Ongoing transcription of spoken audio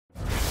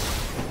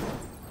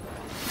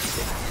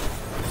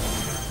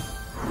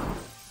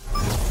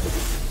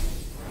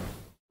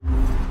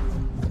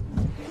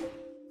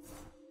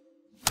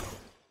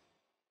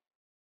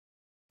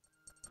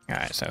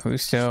Alright, so who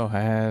still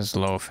has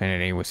low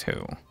affinity with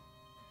who?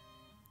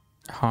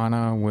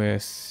 Hana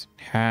with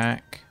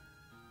Hack.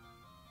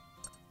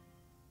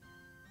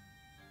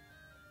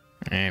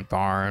 And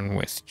Barn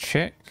with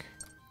Chick.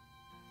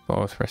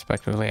 Both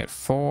respectively at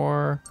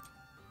 4.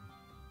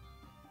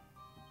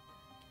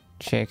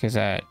 Chick is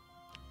at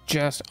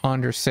just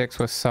under 6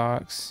 with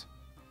Socks.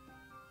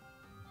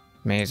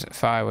 May's at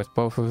 5 with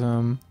both of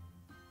them.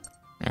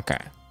 Okay.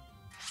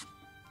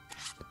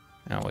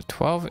 Now with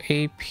 12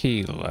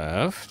 AP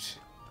left.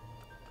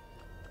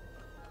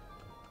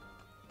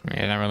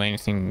 Yeah, not really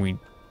anything we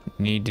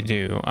need to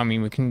do. I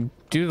mean, we can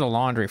do the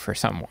laundry for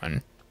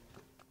someone.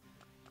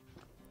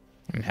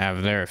 And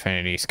have their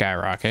affinity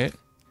skyrocket.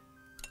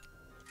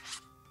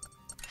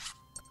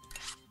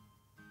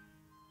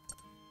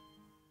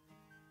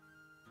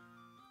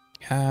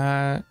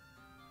 I'm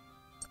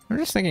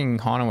just thinking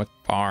Hana with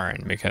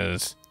Barn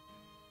because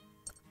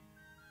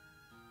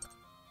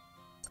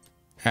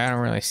I don't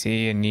really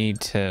see a need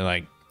to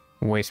like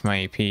waste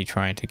my AP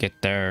trying to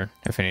get their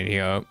affinity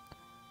up.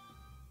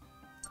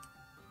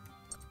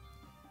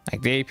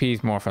 Like the AP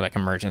is more for like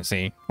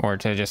emergency or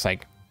to just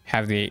like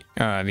have the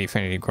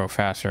affinity grow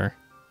faster.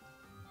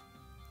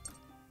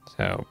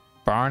 So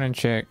Barn and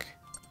Chick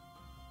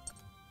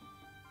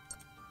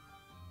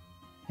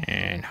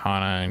and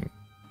Hana and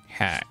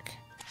Hack.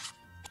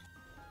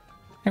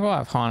 I think we'll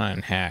have Hana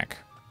and Hack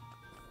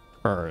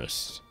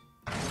first.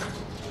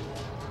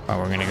 But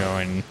we're gonna go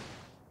and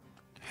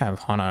have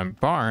Hana and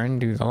Barn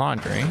do the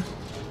laundry.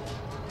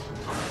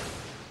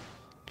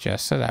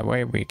 Just so that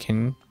way we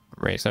can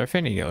raise our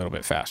affinity a little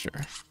bit faster.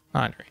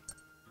 Laundry.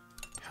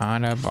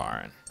 Hana,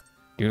 Barn.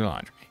 Do the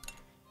laundry.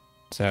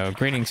 So,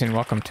 greetings and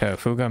welcome to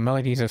Fuga,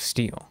 Melodies of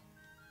Steel.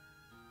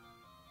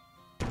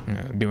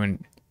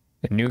 Doing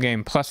the new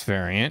game plus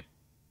variant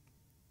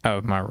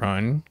of my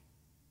run.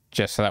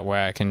 Just so that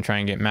way I can try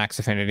and get max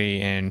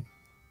affinity and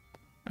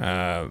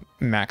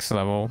max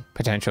level,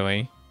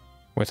 potentially,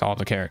 with all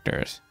the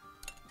characters.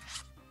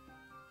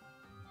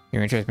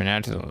 Your interest has been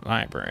added to the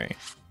library.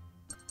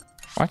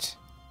 What?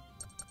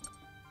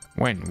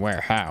 When,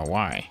 where, how,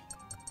 why?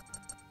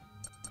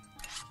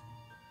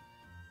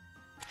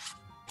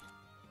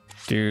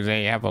 Do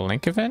they have a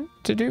link event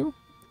to do?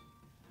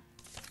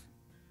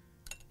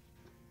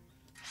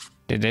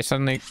 Did they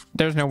suddenly...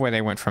 There's no way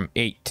they went from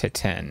 8 to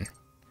 10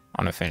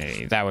 on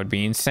affinity. That would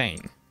be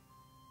insane.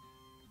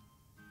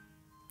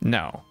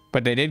 No.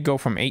 But they did go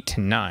from 8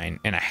 to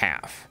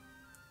 9.5.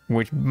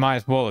 Which might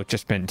as well have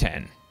just been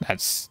 10.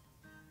 That's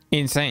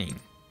insane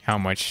how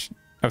much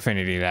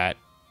affinity that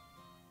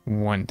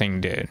one thing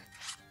did.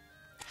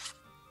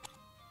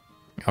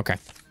 Okay.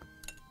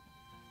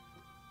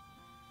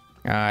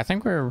 I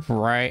think we're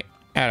right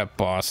at a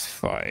boss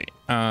fight.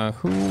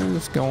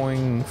 Who's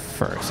going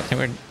first? I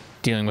think we're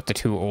dealing with the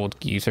 2 old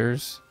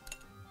geezers.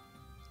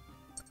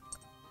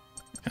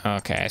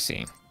 Okay, I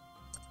see.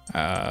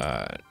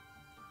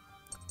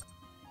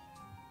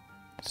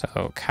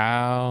 So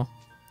Kyle.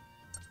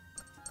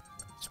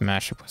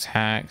 Smash up with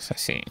hacks, I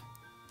see.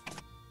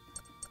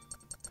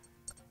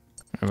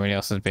 Everybody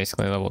else is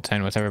basically level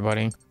 10 with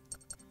everybody.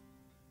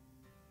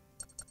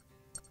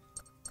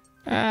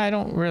 I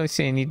don't really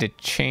see a need to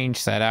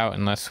change that out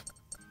unless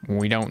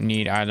we don't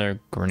need either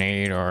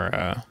grenade or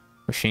a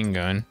machine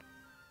gun.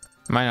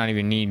 Might not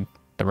even need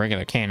the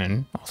regular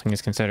cannon, all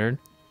things considered.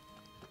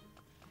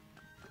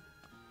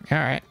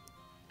 Alright.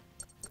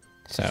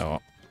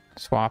 So,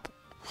 swap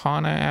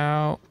Hana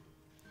out.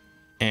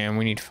 And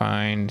we need to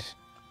find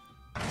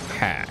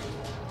Hack.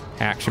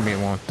 Hack should be the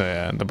one with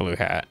the blue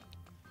hat.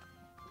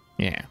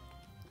 Yeah.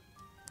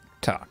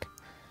 Talk.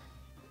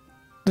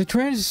 The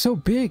trans is so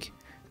big.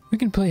 We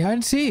can play hide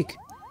and seek.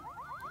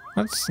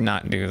 Let's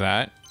not do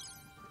that.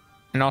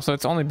 And also,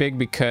 it's only big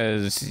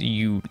because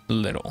you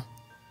little.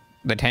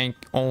 The tank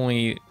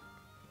only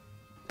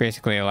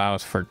basically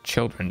allows for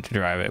children to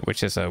drive it,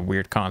 which is a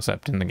weird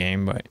concept in the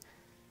game, but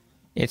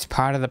it's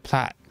part of the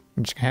plot.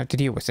 You're just gonna have to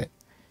deal with it.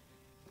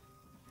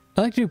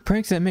 I like to do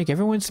pranks that make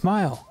everyone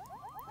smile.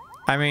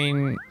 I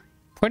mean,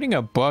 putting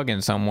a bug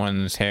in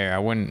someone's hair, I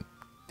wouldn't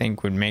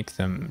think would make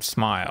them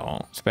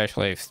smile,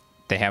 especially if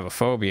they have a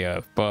phobia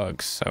of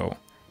bugs, so...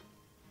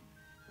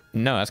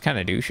 No, that's kind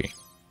of douchey.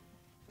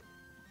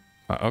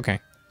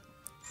 Okay.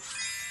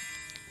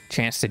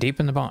 Chance to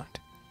deepen the bond.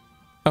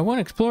 I want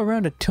to explore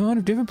around a ton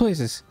of different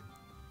places.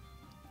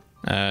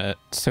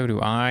 So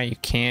do I. You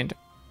can't...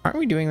 Aren't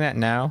we doing that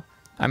now?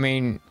 I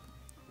mean,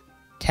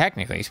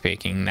 technically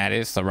speaking, that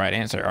is the right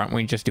answer. Aren't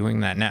we just doing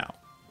that now?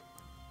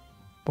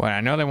 But I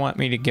know they want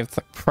me to give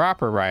the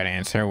proper right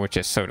answer, which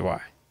is so do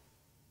I.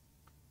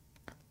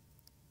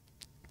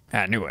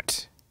 I knew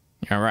it.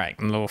 Alright,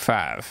 I'm level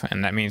 5,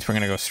 and that means we're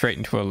going to go straight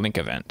into a link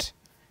event.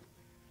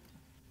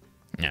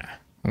 Yeah,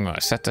 I'm going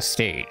to set the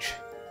stage.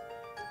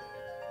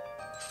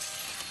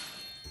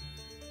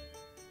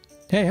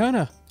 Hey,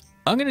 Hana,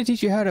 I'm going to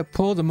teach you how to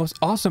pull the most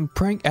awesome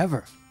prank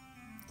ever.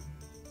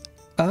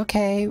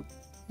 Okay,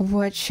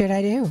 what should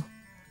I do?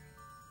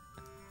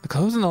 The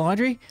clothes in the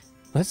laundry?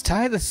 Let's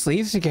tie the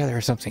sleeves together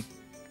or something.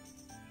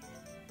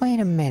 Wait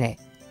a minute.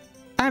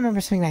 I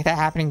remember something like that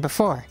happening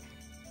before.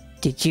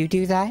 Did you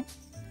do that?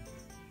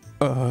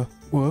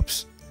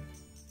 Whoops.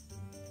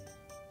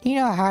 Do you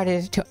know how hard it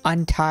is to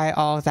untie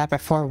all of that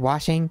before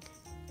washing?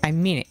 I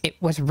mean it, it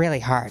was really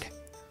hard.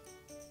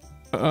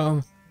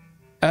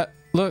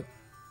 Look,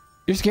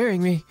 you're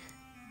scaring me.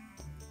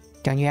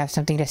 Don't you have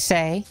something to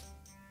say?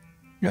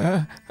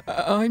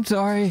 I'm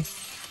sorry.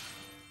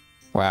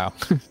 Wow.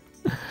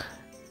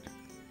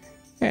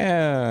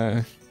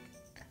 Yeah.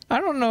 I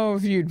don't know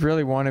if you'd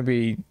really want to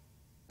be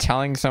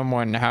telling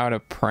someone how to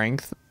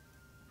prank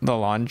the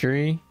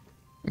laundry,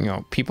 you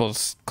know,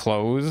 people's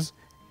clothes,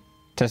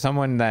 to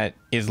someone that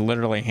is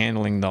literally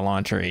handling the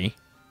laundry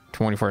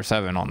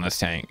 24/7 on this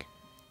tank.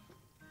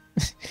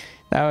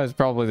 That was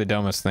probably the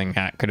dumbest thing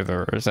Hat could have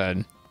ever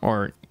said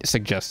or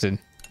suggested.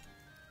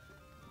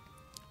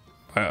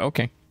 But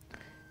okay.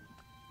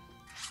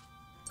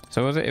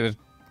 So was it? It was.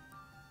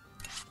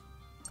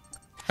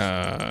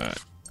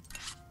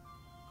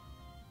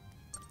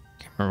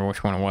 Can't remember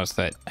which one it was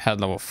that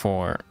had level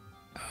 4.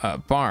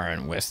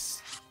 Barn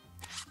with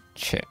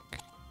chick.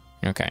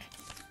 Okay.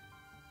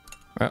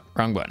 Oh,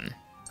 wrong button.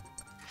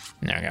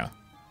 There we go.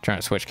 Trying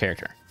to switch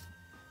character.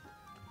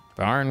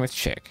 Barn with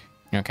chick.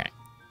 Okay.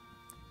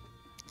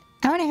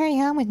 I want to hurry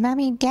home with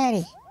Mommy and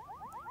Daddy.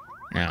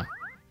 Now,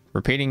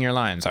 repeating your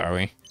lines, are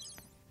we?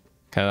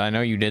 Because I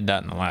know you did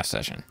that in the last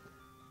session.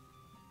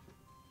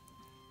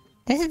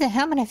 This is the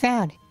helmet I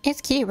found.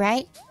 It's cute,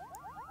 right?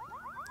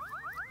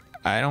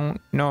 I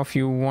don't know if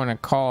you want to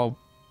call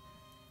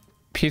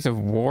piece of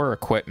war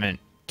equipment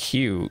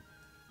cute.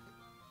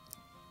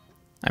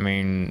 I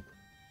mean,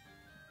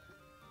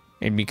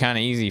 it'd be kind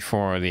of easy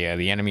for the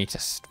enemy to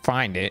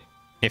find it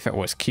if it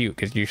was cute,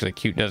 because usually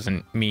cute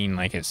doesn't mean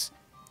like it's,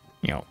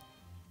 you know,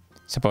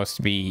 supposed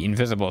to be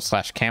invisible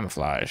 /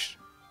 camouflage,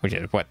 which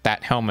is what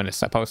that helmet is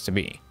supposed to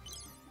be.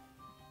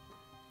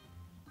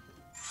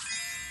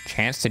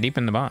 Chance to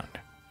deepen the bond.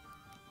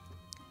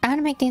 I want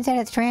to make the inside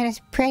of the Tyrannos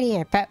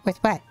prettier, but with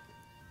what?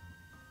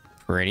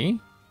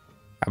 Pretty?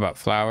 How about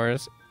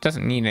flowers?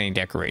 Doesn't need any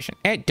decoration.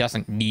 It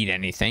doesn't need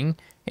anything.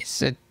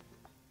 It's a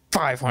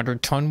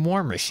 500-ton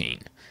war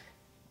machine.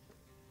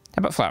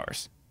 How about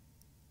flowers?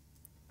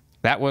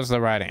 That was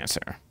the right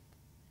answer.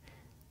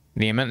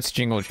 The immense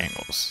jingle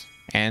jangles.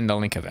 And the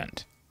link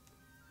event.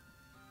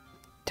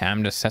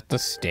 Time to set the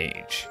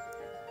stage.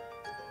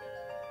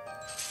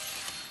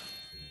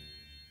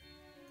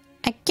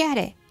 I got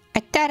it.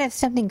 I thought of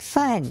something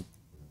fun.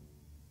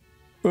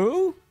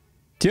 Oh?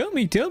 Tell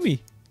me.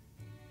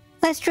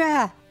 Let's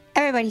draw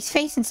everybody's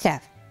face and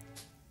stuff.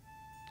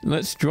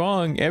 Let's draw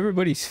on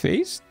everybody's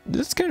face?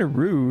 That's kind of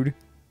rude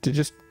to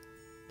just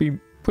be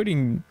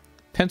putting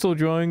pencil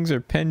drawings or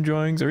pen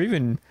drawings or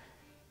even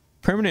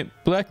permanent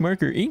black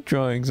marker ink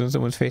drawings on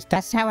someone's face.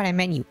 That's not what I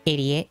meant, you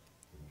idiot.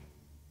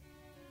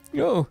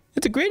 Oh,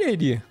 that's a great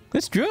idea.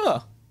 Let's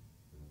draw.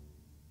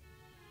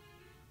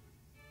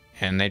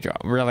 And they draw.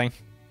 Really?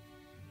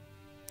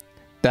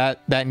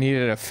 That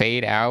needed a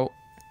fade out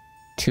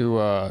to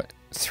a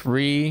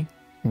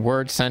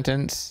 3-word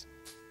sentence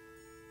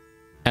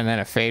and then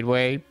a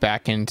fadeaway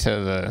back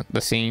into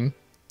the scene?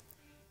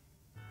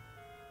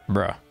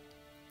 Bruh.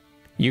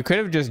 You could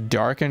have just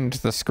darkened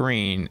the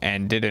screen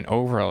and did an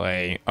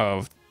overlay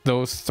of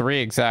those 3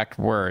 exact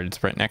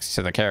words right next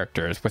to the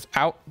characters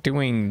without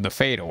doing the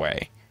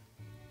fadeaway.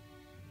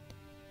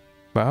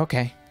 But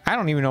okay. I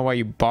don't even know why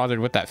you bothered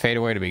with that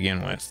fadeaway to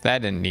begin with.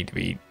 That didn't need to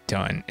be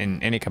done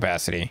in any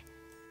capacity.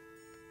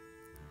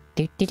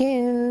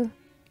 Do.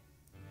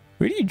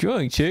 What are you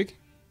drawing, chick?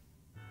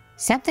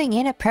 Something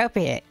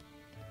inappropriate.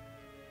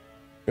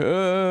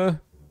 I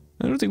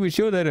don't think we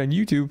show that on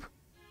YouTube.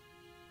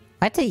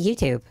 What's a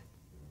YouTube?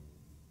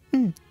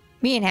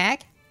 Me and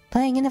Hack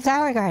playing in the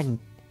flower garden.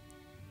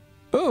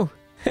 Oh,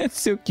 that's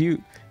so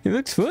cute. It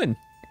looks fun.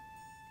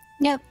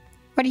 Nope.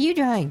 What are you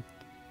drawing?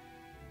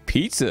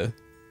 Pizza.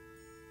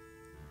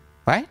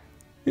 What?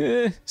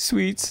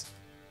 Sweets.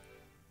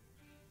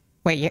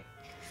 Wait,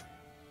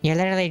 you're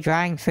literally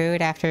drawing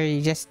food after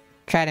you just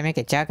try to make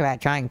a joke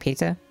about drawing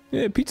pizza?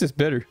 Yeah, pizza's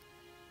better.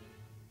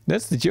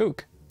 That's the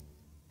joke.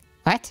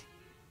 What?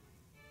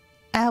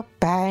 Oh,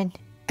 Baron.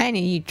 I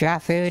knew you'd draw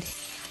food.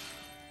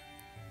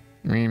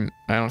 I mean,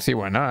 I don't see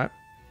why not.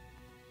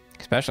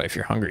 Especially if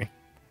you're hungry.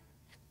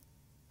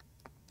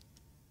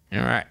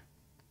 Alright.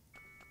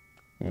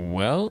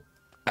 Well,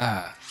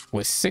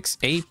 with 6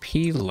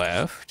 AP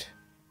left,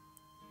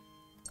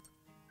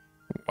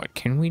 what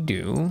can we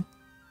do?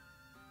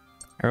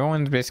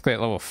 Everyone's basically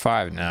at level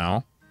 5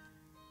 now.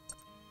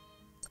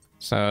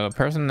 So the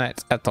person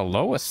that's at the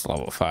lowest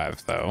level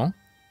 5, though,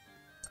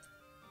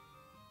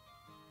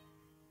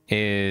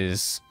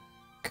 is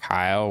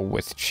Kyle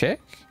with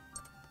Chick.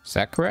 Is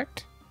that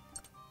correct?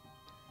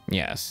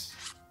 Yes.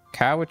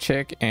 Kyle with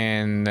Chick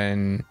and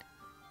then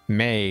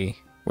May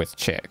with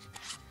Chick.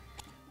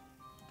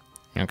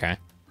 Okay.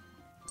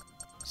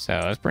 So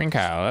let's bring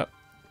Kyle up.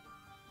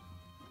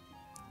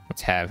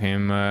 Let's have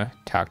him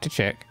talk to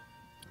Chick.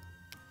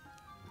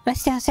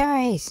 Let's tell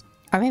stories.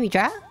 Or maybe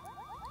draw?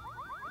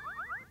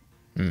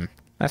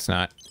 That's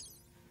not.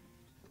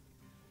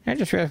 I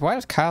just realized, why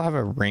does Kyle have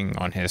a ring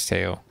on his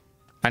tail?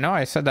 I know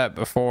I said that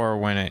before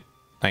when it,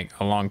 like,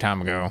 a long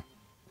time ago,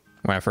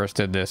 when I first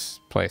did this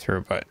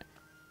playthrough, but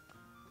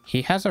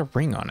he has a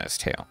ring on his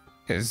tail.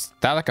 Is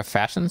that like a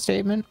fashion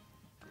statement?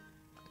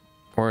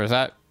 Or is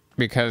that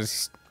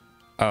because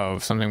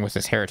of something with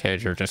his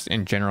heritage, or just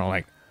in general,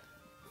 like,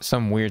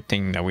 some weird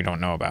thing that we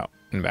don't know about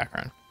in the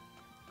background?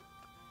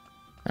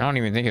 I don't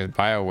even think his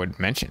bio would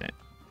mention it.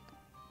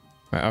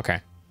 But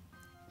okay.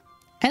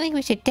 I think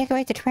we should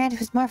decorate the Tyrannosaurus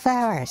with more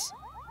flowers.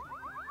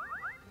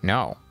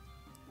 No.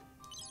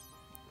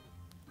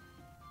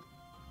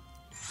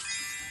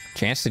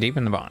 Chance to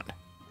deepen the bond.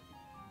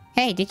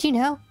 Hey, did you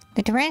know?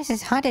 The Tyrannosaurus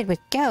is haunted with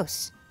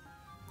ghosts.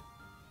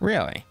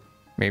 Really?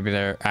 Maybe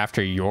they're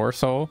after your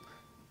soul?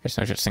 There's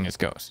no such thing as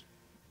ghosts.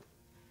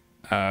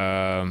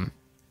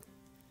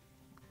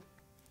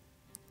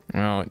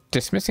 Well,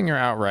 dismissing her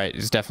outright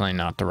is definitely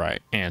not the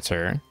right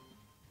answer.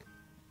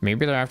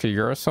 Maybe they're after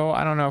your soul?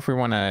 I don't know if we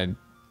want to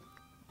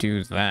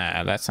do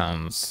that. That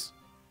sounds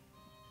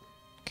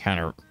kind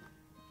of...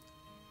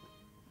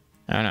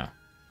 I don't know.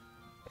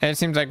 It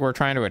seems like we're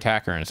trying to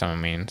attack her in some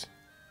means.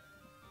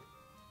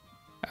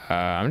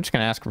 I'm just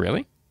going to ask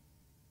really?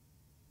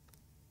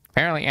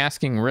 Apparently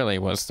asking really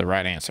was the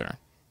right answer.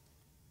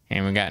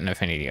 And we got an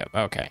affinity up.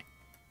 Okay.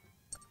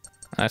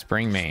 Let's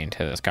bring May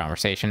into this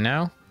conversation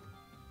now.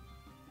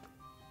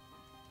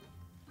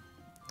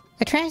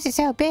 The Tyrannosaurus is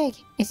so big,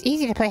 it's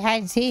easy to play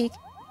hide and seek.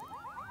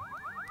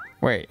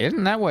 Wait,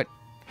 isn't that what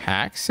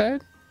Hack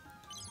said?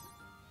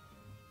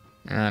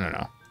 I don't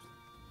know.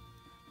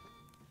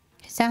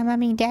 I saw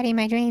Mommy and Daddy in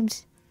my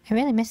dreams. I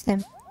really miss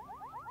them.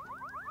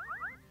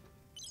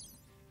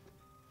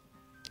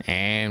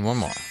 And one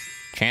more.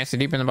 Chance to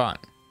deepen the bond.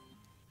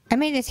 I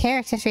made this hair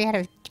accessory out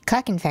of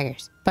clucking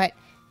feathers, but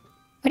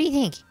what do you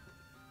think?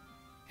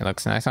 It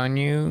looks nice on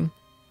you.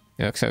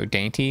 You look so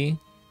dainty.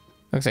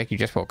 Looks like you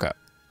just woke up.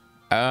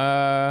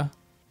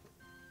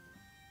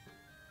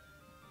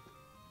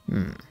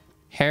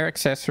 Hair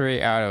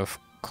accessory out of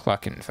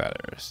clucking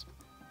feathers.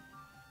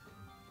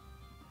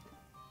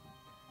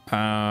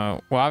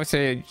 Well,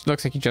 obviously it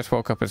looks like you just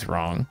woke up is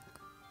wrong.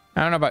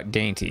 I don't know about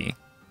dainty.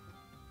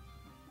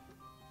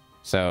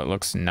 So it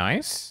looks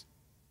nice.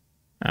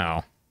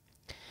 Oh.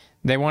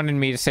 They wanted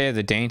me to say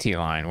the dainty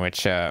line,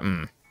 which, I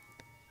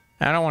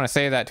don't want to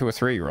say that to a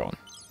 3-year-old.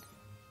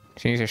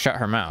 She needs to shut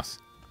her mouth.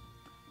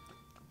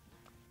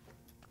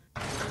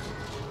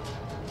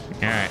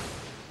 Alright.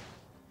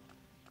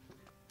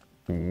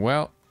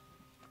 Well,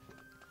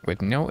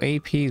 with no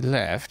AP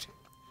left,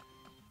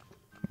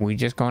 we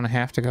just gonna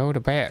have to go to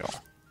battle.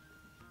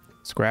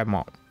 Let's grab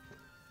Malt.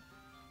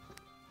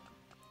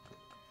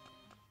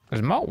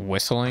 Is Malt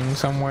whistling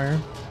somewhere?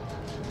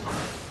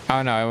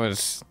 Oh no, it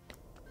was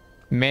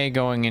May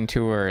going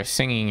into her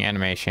singing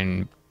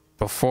animation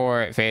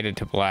before it faded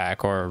to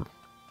black, or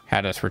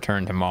had us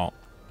return to Malt.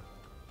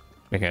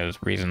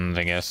 Because reasons,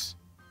 I guess.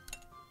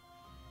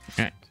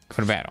 Alright,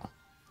 go to battle.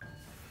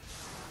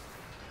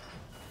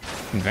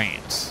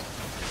 Advance.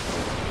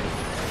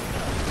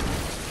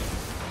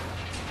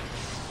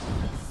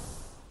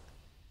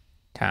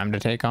 Time to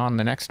take on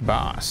the next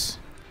boss.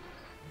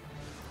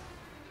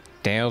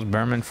 Dale's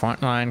Berman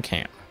frontline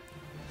camp.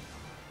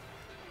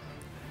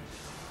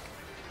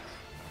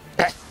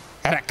 Here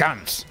it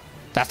comes.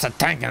 That's a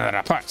tank in the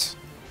reports.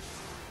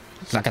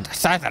 Look at the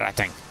size of that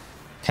thing.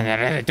 Can they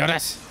really do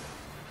this?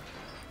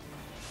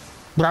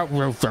 Brown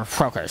roof and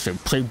focus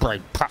and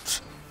pre-brain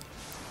pups.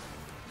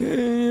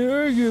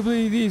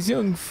 Arguably, these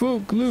young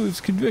folk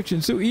lose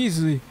conviction so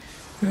easily.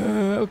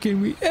 How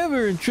can we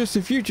ever entrust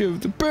the future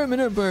of the Berman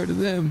Empire to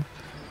them?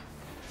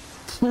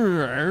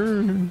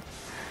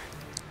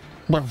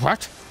 Wait,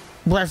 what?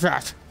 Where's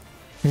that?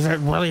 Is it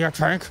really a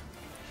tank?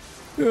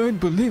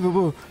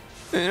 Unbelievable.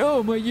 In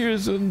all my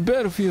years on the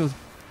battlefield,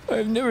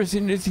 I've never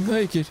seen anything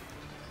like it.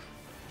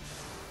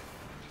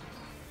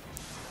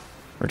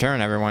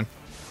 Return, everyone.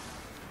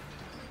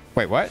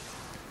 Wait, what?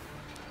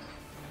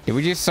 Did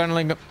we just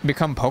suddenly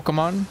become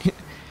Pokemon?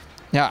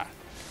 Yeah.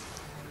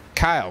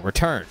 Kyle,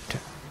 returned.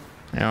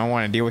 I don't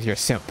want to deal with your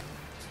simp.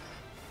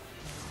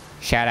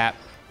 Shut up.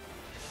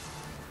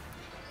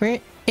 Where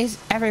is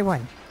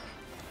everyone?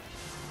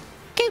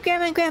 Give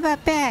Grandma and Grandpa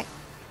back!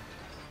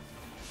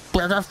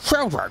 We're the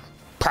children.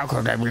 How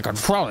could they be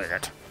controlling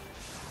it?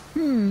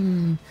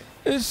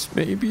 This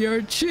may be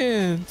our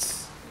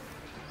chance.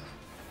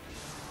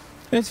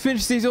 Let's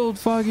finish these old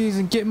foggies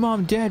and get Mom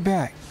and Dad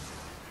back.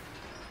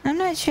 I'm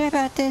not sure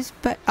about this,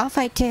 but I'll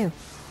fight too.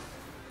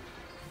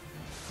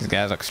 These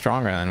guys look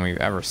stronger than we've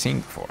ever seen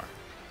before.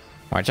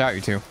 Watch out,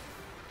 you two.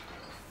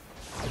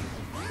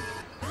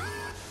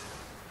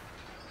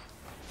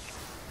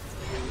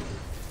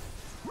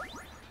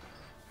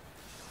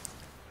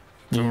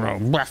 You know,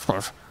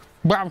 rascals.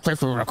 Bound to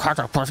the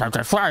catapult of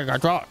the flying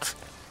adults.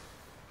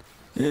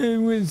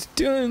 And when it's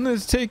done,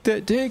 let's take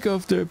that tank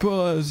off their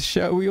paws,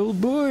 shall we,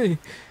 old boy?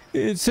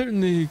 It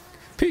certainly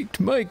piqued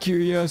my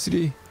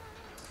curiosity.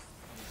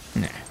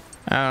 Nah,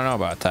 I don't know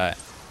about that.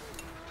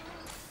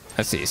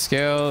 Let's see,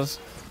 skills.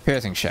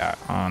 Piercing shot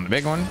on the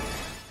big one.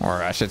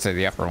 Or I should say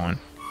the upper one.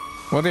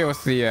 We'll deal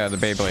with the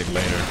Beyblade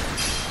later.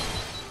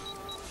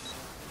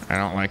 I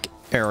don't like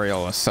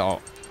aerial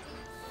assault.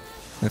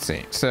 Let's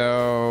see.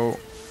 So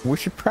we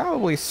should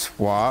probably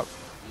swap.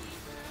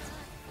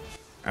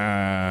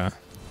 Here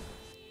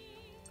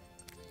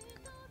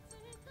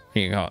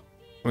you go.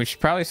 We should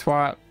probably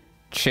swap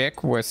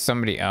Chick with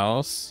somebody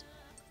else.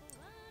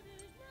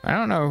 I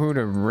don't know who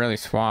to really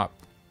swap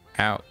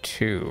out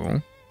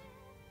to.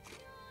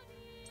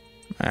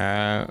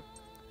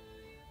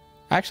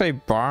 Actually,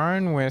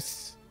 Barn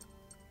with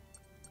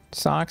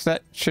Socks,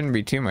 that shouldn't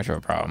be too much of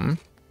a problem,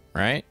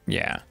 right?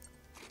 Yeah.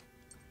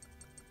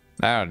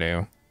 That'll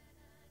do.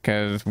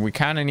 Because we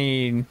kind of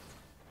need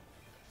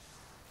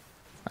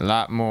a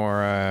lot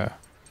more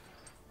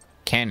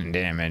cannon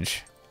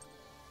damage.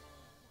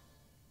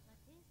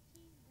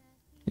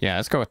 Yeah,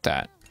 let's go with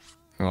that.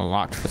 We'll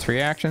locked for 3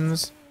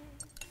 actions.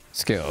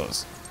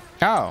 Skills.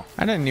 Oh,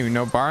 I didn't even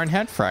know Barn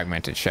had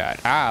fragmented shot.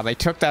 Ah, they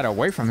took that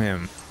away from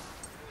him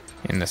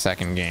in the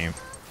second game.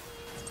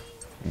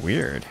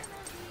 Weird.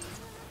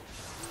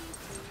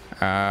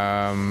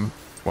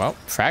 Well,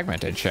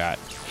 fragmented shot.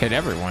 Hit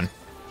everyone.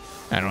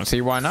 I don't see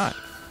why not.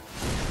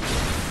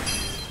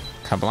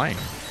 Kablang.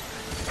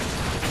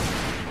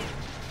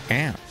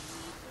 Yeah.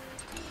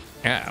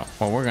 Yeah,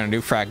 well, we're gonna do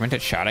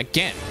fragmented shot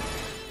again.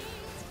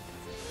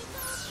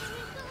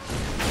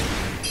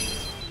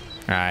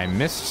 I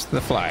missed the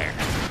flyer.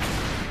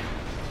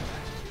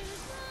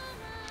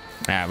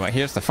 Ah, but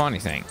here's the funny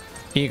thing.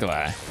 Eagle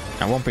Eye.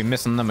 I won't be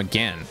missing them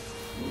again.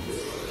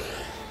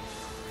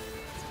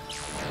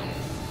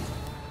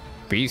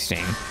 Bee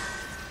Sting.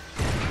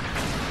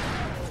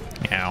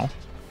 Ow.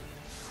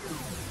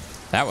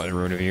 That was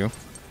rude of you.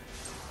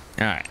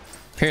 Alright.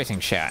 Piercing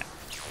shot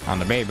on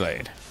the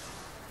Beyblade.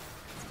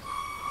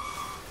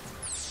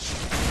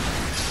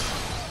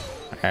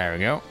 There we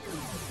go.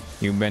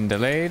 You've been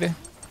delayed.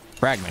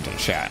 Fragmented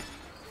shot.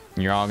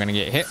 You're all gonna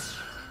get hit.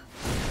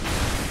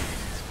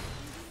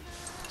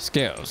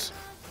 Skills.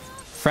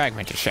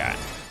 Fragmented shot.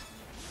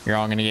 You're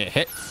all gonna get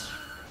hit.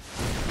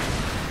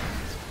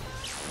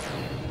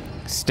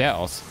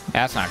 Stealth.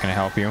 That's not gonna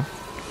help you.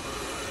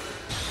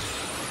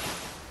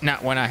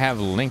 Not when I have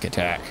link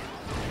attack.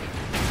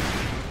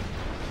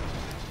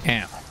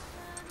 Ow.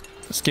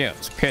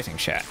 Skills. Piercing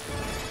shot.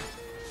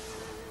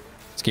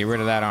 Let's get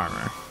rid of that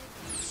armor.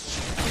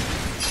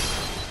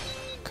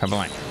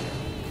 Kablank.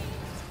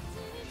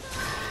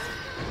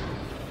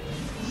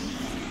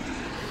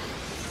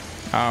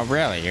 Oh,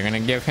 really? You're gonna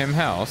give him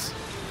health?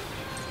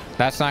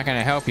 That's not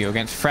gonna help you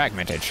against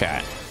fragmented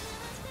shot.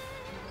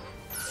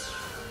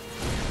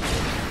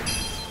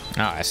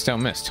 Oh, I still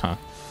missed, huh?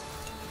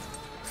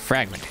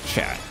 Fragmented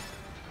shot.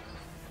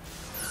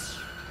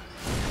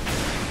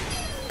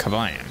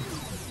 Kablam.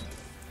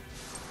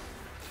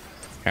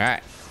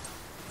 Alright.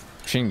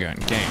 Machine gun,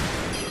 game.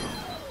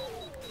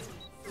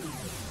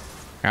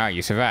 Ah,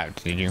 you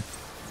survived, did you?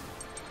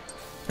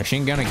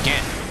 Machine gun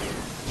again.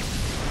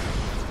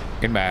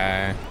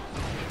 Goodbye.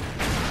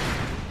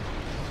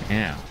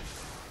 Yeah.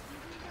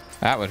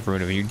 That was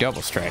rude of you.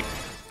 Double strike.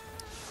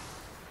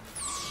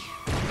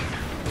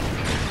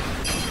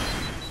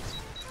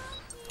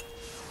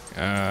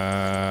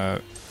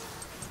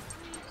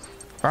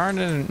 Barn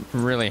doesn't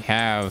really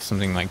have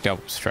something like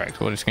double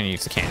strike. We're just gonna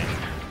use the cannon.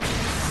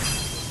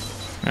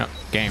 No,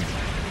 game.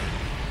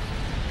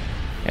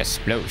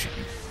 Explosion.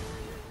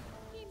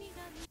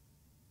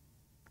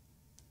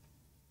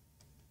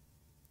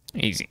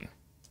 Easy.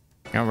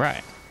 All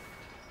right.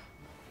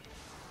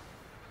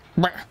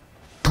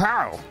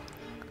 Pow!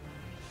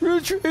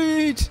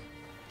 Retreat!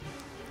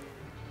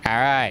 All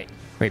right,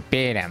 we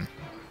beat him.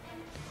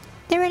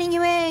 They're running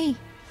away.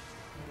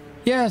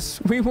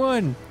 Yes, we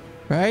won,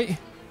 right?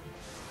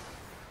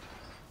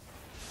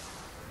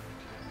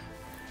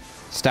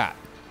 Stop.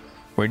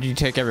 Where did you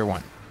take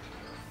everyone?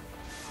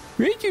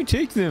 Where'd you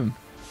take them?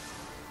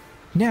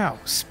 Now,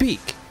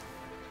 speak.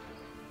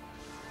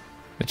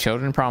 The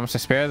children promised to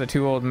spare the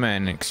 2 old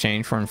men in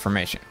exchange for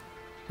information,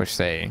 which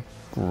they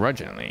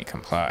grudgingly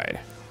complied.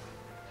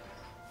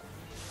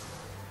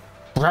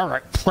 Where do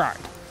I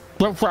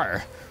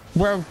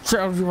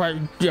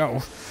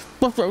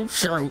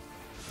go?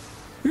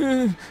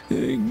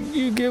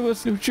 You gave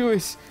us no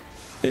choice.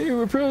 They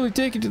were probably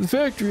taken to the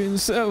factory in the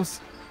south,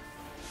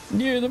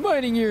 near the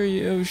mining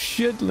area of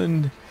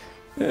Shetland.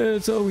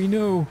 That's all we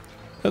know.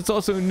 That's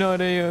also not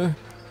a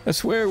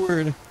swear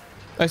word.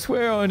 I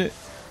swear on it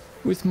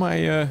with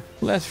my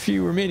last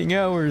few remaining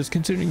hours,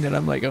 considering that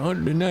I'm like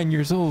 109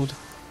 years old.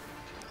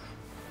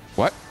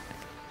 What?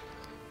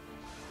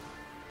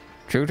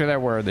 True to their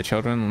word, the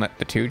children let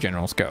the 2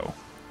 generals go,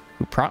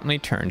 who promptly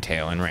turned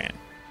tail and ran.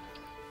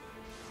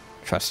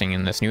 Trusting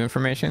in this new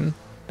information,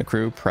 the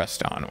crew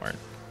pressed onward.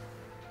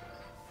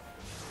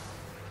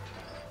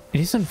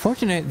 It is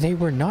unfortunate they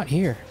were not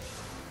here.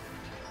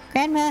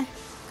 Grandma,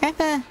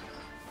 Grandpa,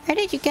 where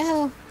did you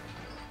go?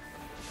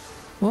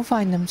 We'll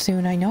find them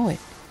soon, I know it.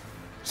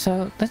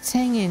 So let's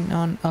hang in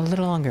on a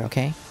little longer,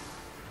 okay?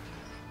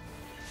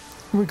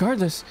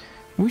 Regardless,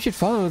 we should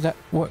follow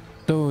what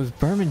those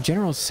Burman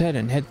generals said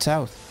and head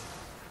south.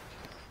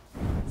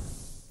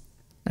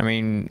 I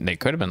mean, they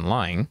could have been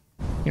lying.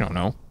 You don't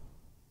know.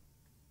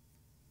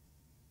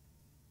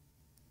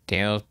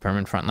 Dale's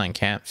permanent frontline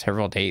camp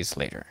several days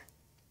later.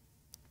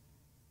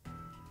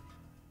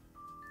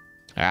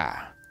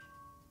 Ah.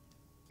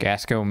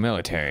 Gasco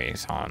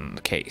militaries on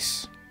the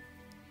case.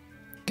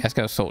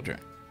 Gasco soldier.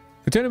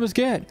 Lieutenant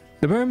Muscat,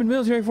 the Burman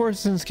military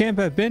forces in this camp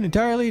have been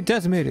entirely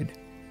decimated.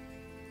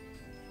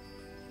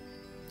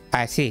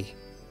 I see.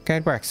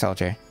 Good work,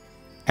 soldier.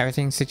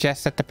 Everything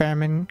suggests that the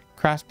Bearman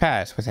crossed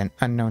paths with an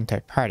unknown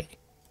third party.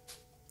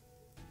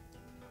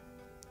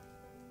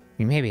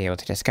 We may be able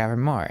to discover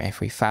more if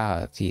we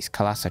follow these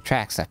colossal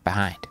tracks left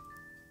behind.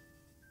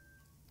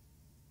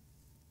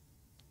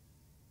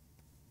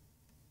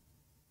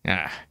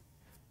 Ah.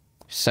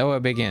 So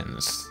it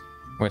begins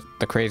with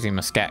the crazy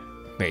Muscat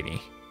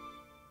lady.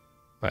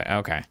 But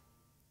okay.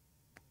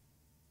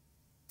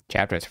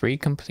 Chapter 3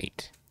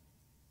 complete.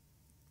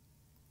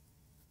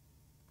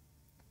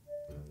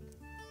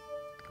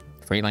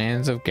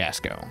 Freelands of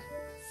Gasco.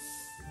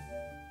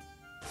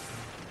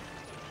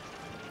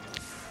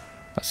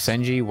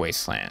 Senji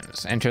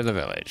Wastelands. Enter the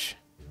village.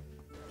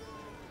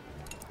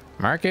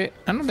 Market?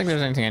 I don't think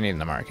there's anything I need in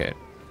the market.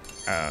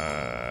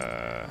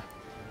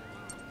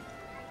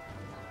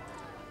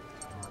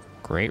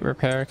 Great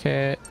repair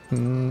kit?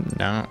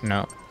 No,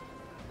 no.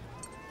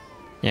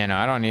 Yeah, no,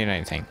 I don't need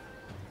anything.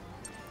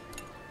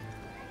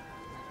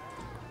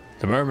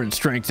 The Merman's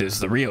strength is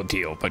the real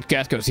deal, but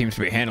Gasco seems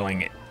to be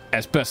handling it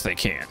as best they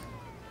can.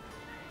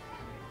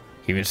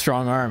 Even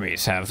strong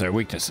armies have their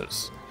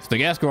weaknesses. If the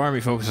Gasco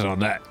army focuses on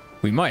that,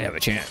 we might have a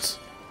chance.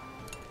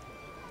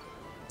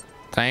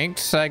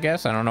 Thanks, I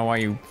guess. I don't know why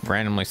you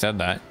randomly said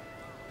that.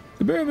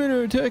 The Bearmen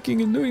are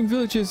attacking and looting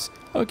villages,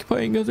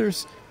 occupying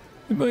others.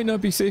 It might not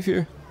be safe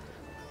here.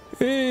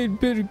 I'd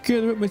better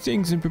gather up my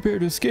things and prepare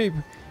to escape.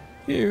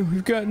 Here,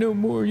 we've got no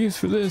more use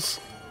for this.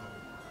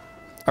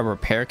 A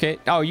repair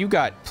kit? Oh, you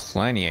got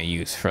plenty of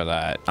use for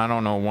that. I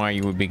don't know why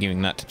you would be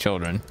giving that to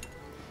children.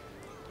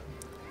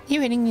 You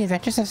reading The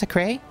Adventures of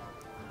Zaec?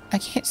 I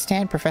can't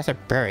stand Professor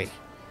Burry.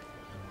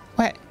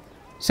 What?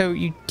 So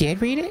you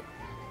did read it?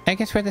 I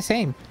guess we're the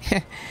same.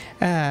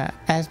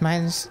 As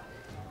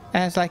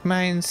like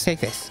mine's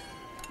take this.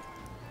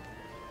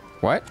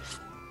 What?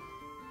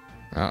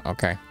 Oh,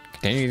 okay.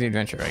 Continue the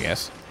adventure, I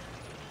guess.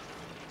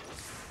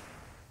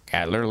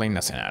 Got literally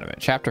nothing out of it.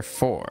 Chapter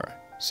 4.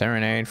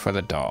 Serenade for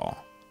the Doll.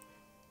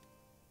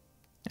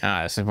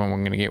 Ah, this is when we're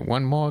going to get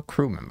one more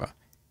crew member.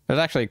 There's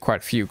actually quite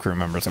a few crew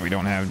members that we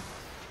don't have.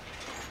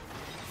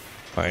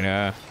 But,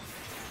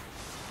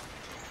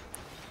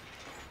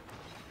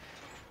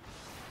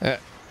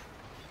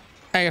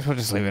 I guess we'll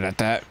just leave it at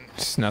that.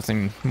 There's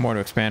nothing more to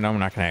expand on. I'm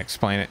not going to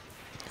explain it.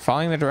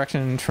 Following the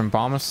directions from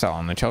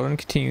Balmacellan, the children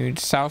continued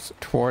south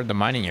toward the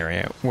mining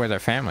area where their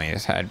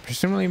families had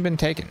presumably been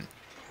taken.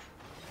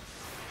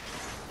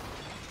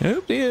 I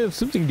hope they have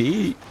something to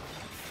eat.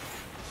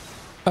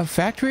 A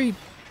factory?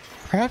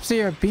 Perhaps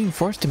they are being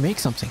forced to make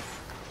something.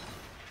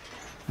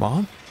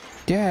 Mom?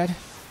 Dad?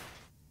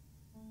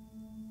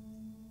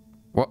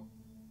 What?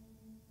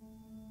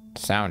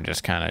 Sound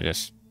just kind of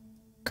just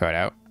cut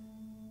out.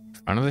 In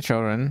front of the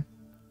children,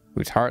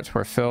 whose hearts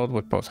were filled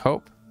with both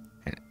hope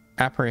and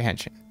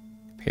apprehension,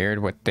 appeared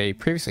what they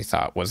previously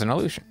thought was an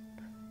illusion.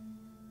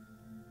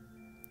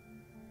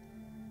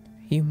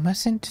 You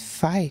mustn't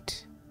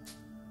fight.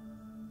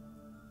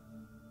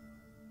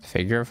 The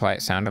figure of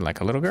light sounded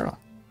like a little girl.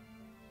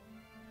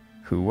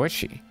 Who was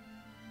she?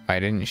 Why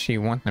didn't she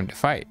want them to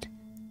fight?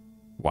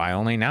 Why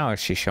only now is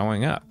she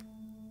showing up?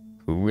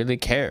 Who really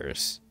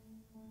cares?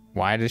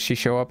 Why does she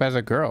show up as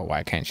a girl?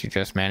 Why can't she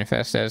just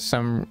manifest as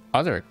some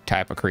other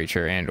type of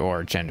creature and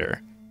or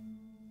gender?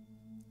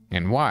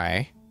 And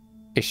why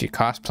is she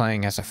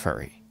cosplaying as a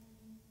furry?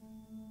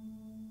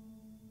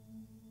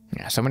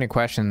 Yeah, so many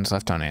questions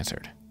left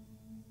unanswered.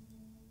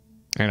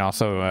 And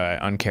also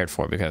uncared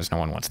for because no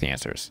one wants the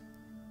answers.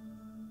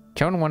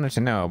 Children wanted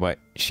to know, but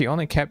she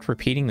only kept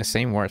repeating the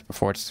same words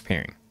before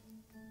disappearing.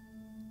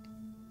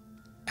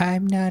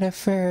 I'm not a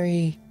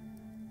furry.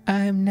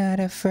 I'm not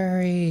a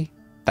furry.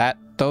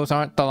 Those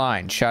aren't the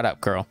lines. Shut up,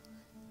 girl.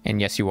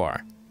 And yes, you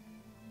are.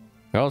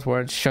 Girl's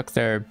words shook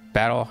their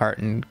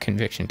battle-hardened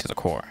conviction to the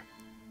core.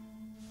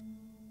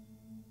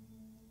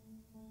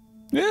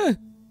 Yeah,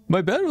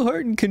 my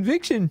battle-hardened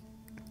conviction.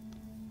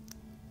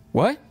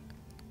 What?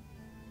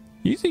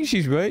 You think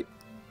she's right?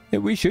 That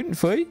we shouldn't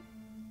fight?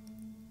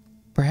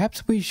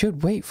 Perhaps we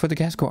should wait for the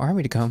Gasco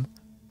army to come.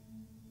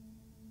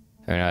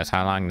 Who knows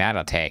how long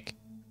that'll take.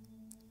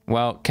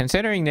 Well,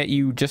 considering that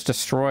you just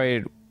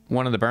destroyed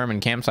one of the Burman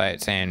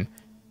campsites and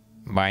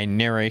by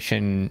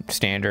narration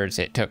standards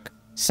it took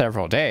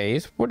several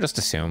days, we'll just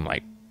assume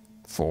like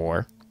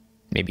 4,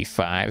 maybe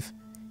 5.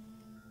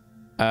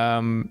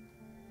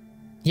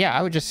 Yeah,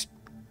 I would just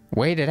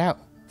wait it out.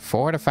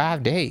 4 to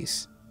 5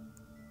 days.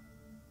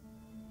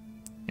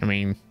 I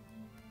mean,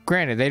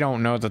 granted, they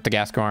don't know that the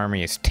Gasco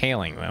army is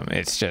tailing them.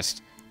 It's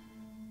just,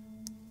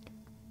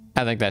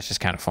 I think that's just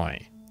kind of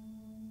funny.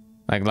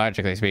 Like,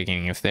 logically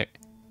speaking, if they,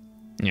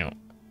 you know,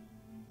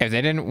 if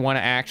they didn't want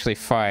to actually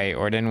fight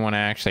or didn't want to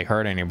actually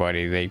hurt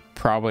anybody, they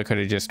probably could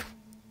have just,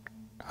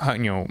 you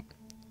know,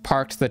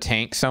 parked the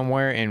tank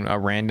somewhere in a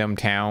random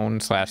town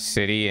slash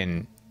city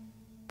and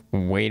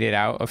waited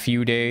out a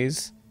few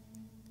days.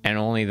 And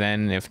only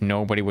then, if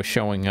nobody was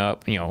showing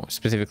up, you know,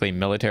 specifically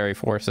military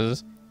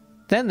forces,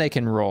 then they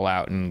can roll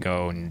out and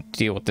go and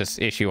deal with this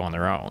issue on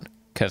their own.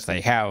 Because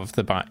they have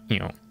the, you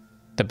know,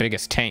 the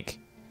biggest tank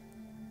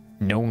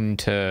known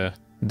to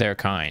their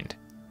kind.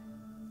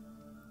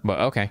 But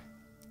okay.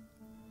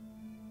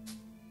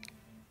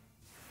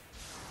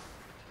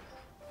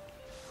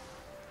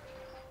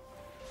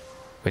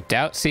 With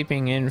doubt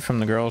seeping in from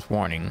the girl's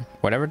warning,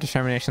 whatever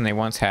determination they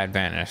once had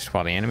vanished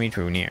while the enemy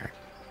drew near.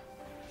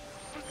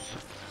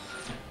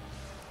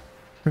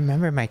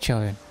 Remember, my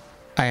children,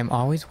 I am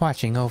always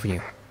watching over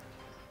you.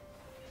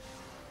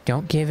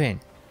 Don't give in,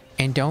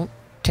 and don't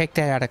take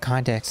that out of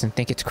context and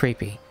think it's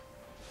creepy.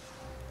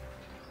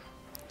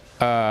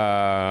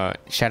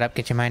 Shut up,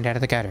 get your mind out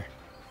of the gutter.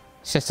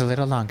 It's just a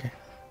little longer,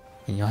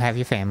 and you'll have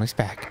your families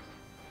back.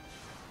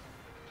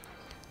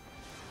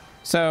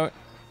 So,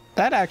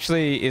 that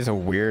actually is a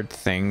weird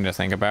thing to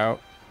think about.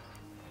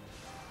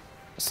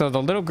 So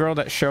the little girl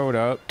that showed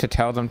up to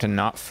tell them to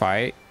not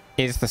fight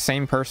is the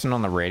same person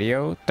on the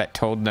radio that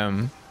told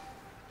them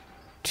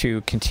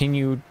to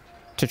continue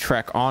to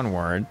trek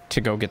onward to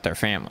go get their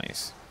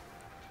families.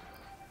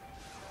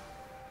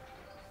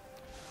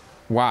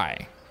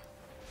 Why?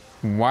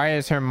 Why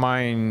is her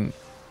mind,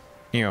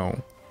 you know,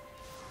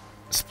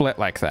 split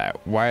like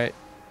that? Why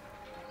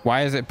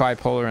is it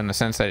bipolar in the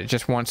sense that it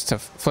just wants to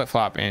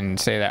flip-flop and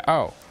say that,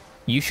 oh,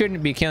 you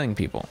shouldn't be killing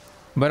people,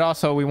 but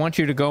also we want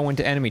you to go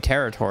into enemy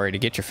territory to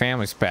get your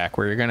families back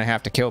where you're going to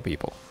have to kill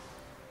people?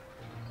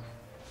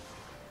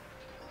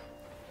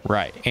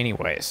 Right,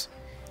 anyways.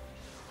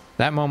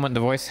 That moment, the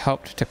voice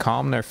helped to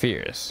calm their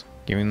fears,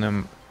 giving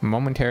them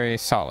momentary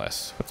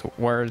solace with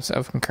words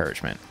of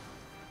encouragement.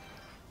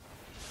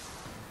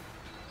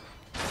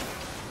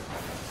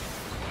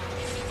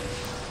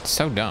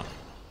 So dumb.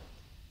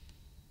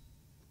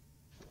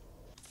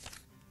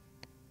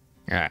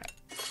 Alright.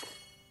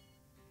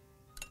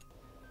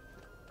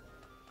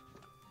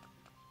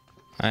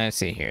 Let's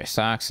see here.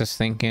 Socks is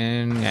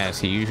thinking, as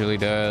he usually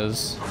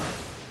does.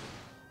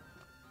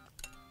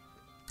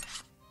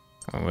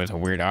 It was a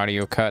weird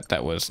audio cut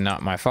that was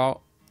not my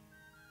fault.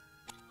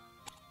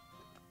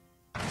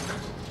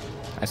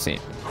 Let's see.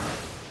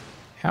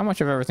 How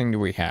much of everything do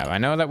we have? I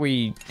know that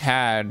we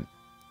had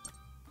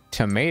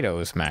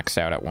tomatoes maxed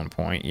out at one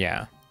point.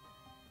 Yeah.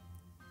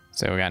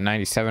 So we got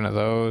 97 of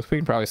those. We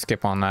can probably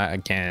skip on that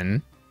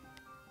again.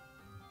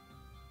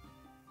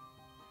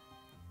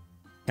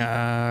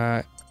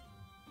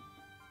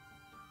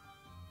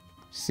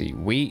 See,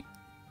 wheat,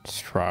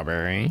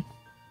 strawberry,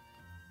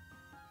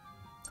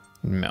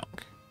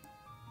 milk.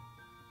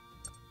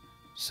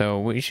 So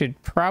we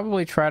should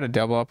probably try to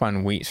double up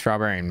on wheat,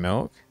 strawberry, and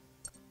milk.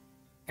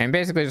 And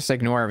basically just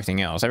ignore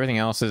everything else. Everything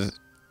else is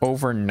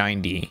over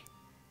 90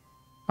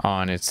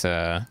 on its,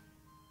 on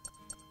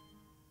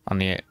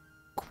the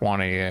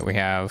quantity that we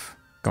have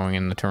going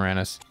in the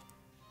Tyrannus.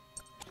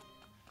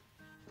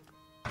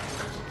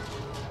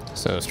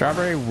 So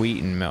strawberry,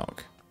 wheat, and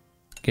milk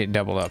get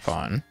doubled up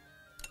on.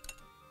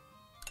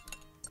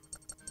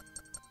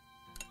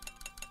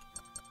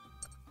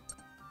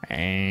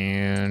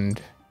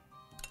 And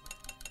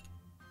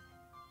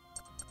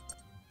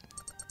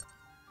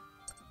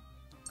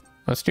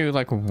let's do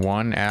like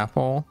one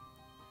apple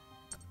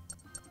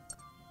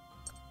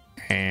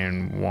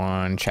and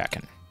one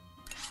chicken.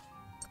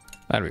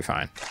 That'll be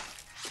fine.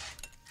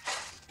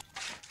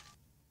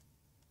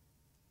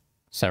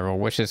 Several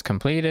wishes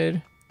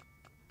completed.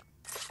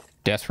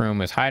 Death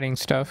room is hiding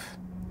stuff.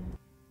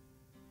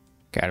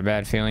 Got a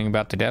bad feeling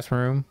about the death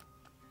room,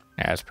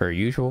 as per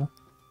usual.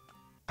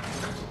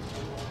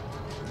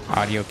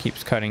 Audio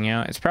keeps cutting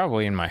out. It's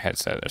probably in my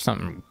headset. There's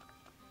something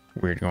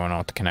weird going on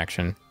with the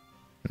connection.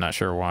 I'm not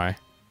sure why.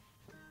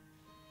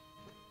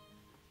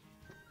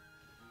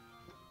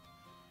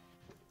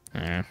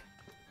 Yeah.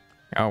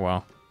 Oh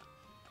well.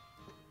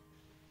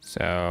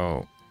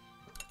 So,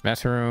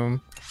 mess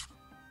room.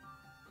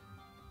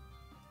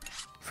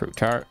 Fruit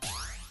tart.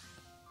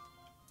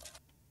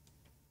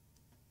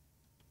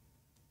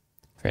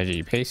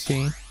 Veggie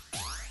pasty.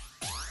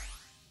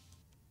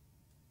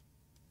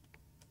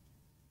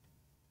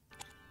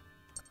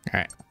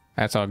 Alright,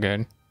 that's all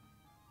good.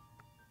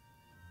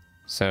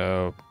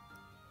 So,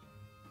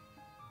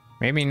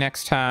 maybe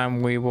next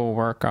time we will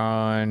work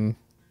on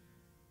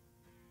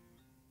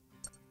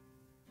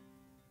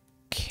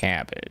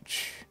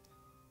cabbage.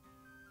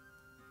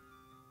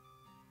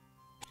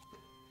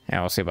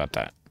 Yeah, we'll see about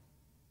that.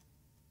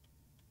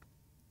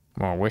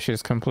 More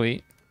wishes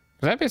complete.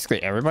 Is that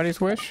basically everybody's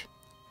wish?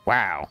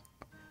 Wow.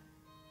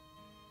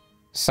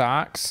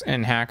 Socks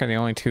and Hack are the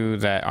only two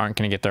that aren't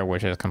going to get their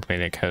wishes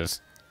completed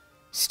because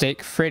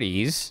Steak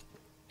Fritties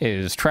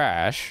is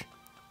trash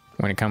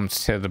when it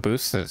comes to the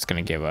boosts that it's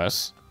going to give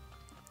us.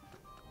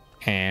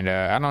 And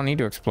I don't need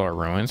to explore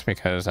ruins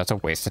because that's a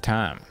waste of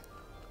time.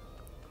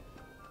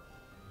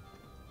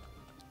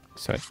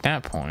 So at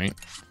that point,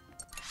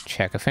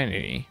 check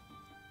affinity.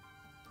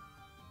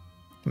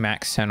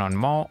 Max 10 on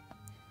malt.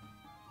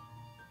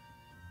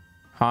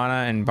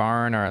 Hana and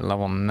Barn are at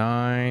level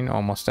 9,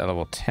 almost at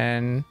level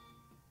 10.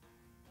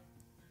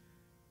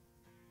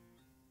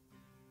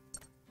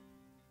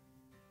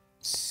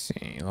 Let's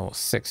see, level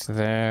 6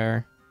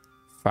 there.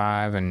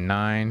 5 and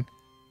 9.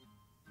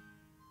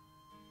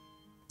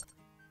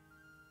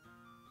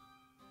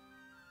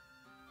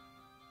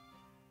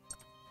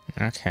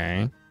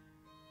 Okay.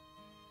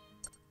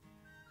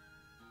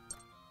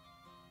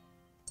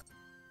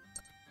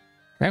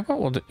 I think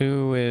what we'll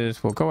do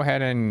is we'll go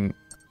ahead and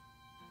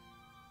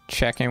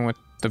check in with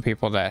the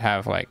people that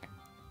have like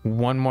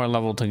one more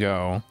level to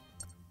go.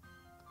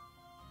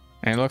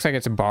 And it looks like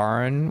it's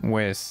Baron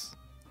with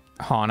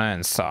Hana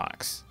and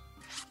Socks.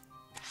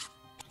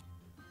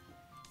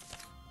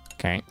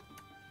 Okay.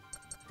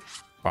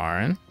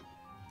 Baron.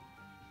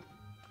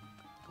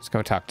 Let's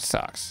go talk to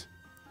Socks.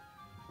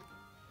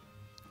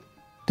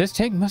 This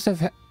tank must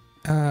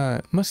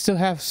still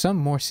have some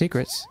more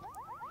secrets.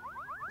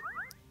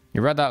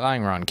 You read that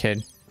line wrong,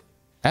 kid.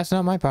 That's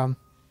not my problem.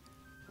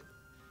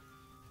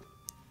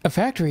 A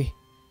factory?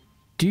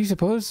 Do you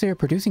suppose they're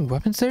producing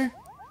weapons there?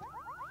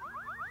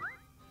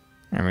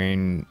 I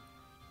mean...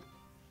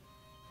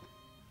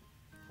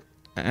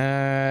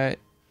 I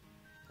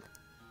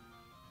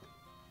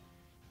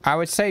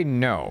would say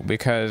no,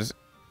 because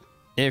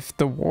if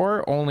the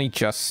war only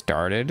just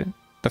started,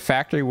 the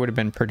factory would have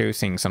been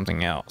producing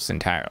something else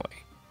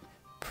entirely.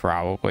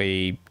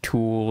 Probably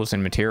tools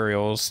and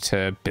materials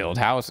to build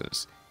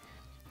houses.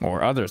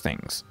 Or other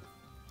things.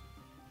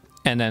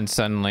 And then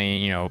suddenly,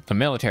 you know, the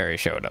military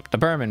showed up. The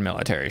Burman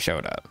military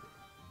showed up.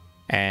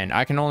 And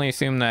I can only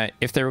assume that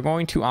if they were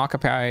going to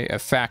occupy a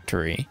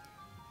factory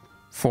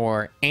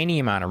for any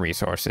amount of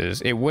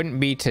resources, it wouldn't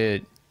be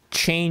to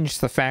change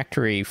the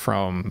factory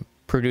from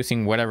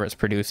producing whatever it's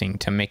producing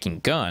to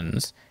making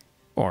guns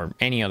or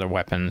any other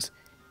weapons.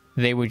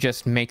 They would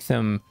just make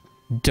them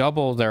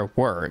double their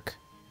work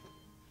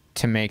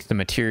to make the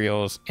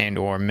materials and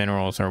or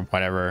minerals or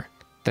whatever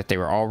that they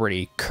were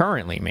already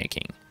currently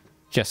making,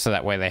 just so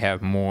that way they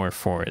have more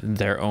for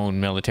their own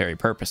military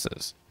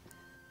purposes.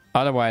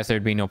 Otherwise,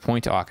 there'd be no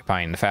point to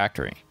occupying the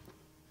factory.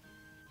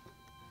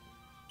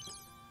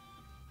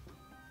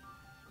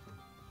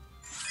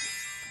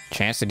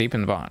 Chance to deepen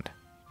the bond.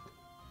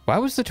 Why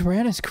was the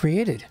Tyrannus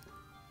created?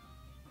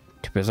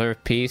 To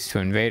preserve peace, to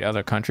invade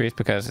other countries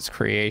because its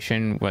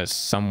creation was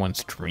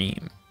someone's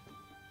dream.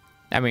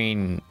 I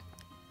mean,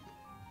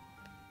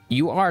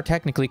 you are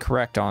technically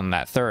correct on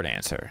that third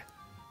answer.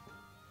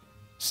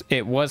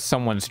 It was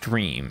someone's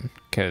dream,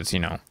 because, you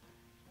know,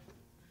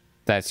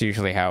 that's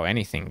usually how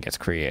anything gets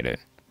created.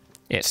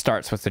 It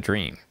starts with the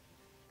dream.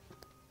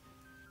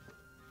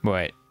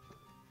 But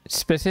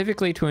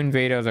specifically to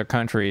invade other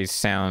countries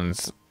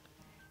sounds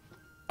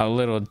a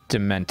little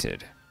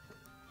demented.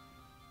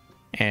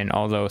 And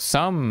although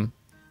some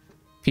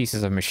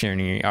pieces of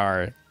machinery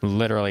are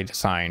literally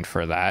designed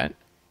for that,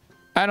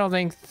 I don't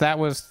think that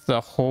was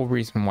the whole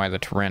reason why the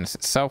Tyrannus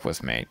itself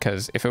was made.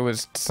 Because if it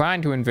was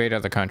designed to invade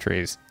other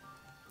countries,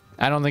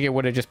 I don't think it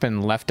would have just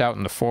been left out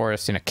in the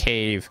forest in a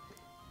cave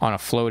on a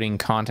floating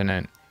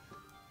continent,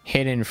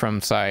 hidden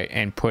from sight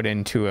and put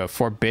into a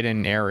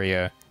forbidden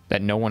area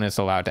that no one is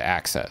allowed to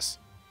access.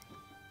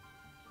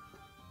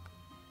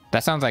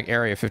 That sounds like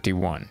Area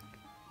 51.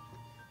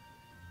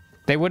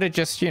 They would have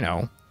just, you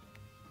know,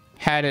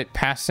 had it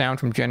passed down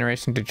from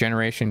generation to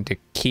generation to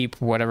keep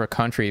whatever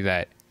country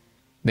that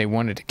they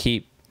wanted to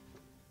keep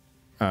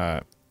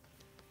alive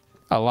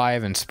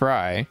and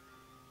spry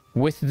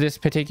with this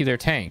particular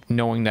tank,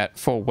 knowing that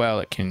full well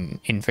it can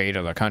invade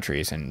other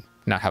countries and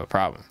not have a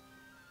problem.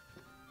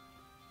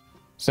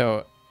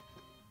 So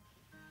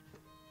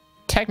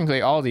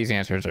technically all these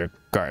answers are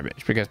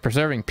garbage, because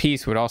preserving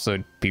peace would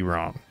also be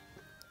wrong,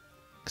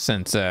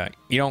 since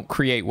you don't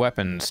create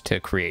weapons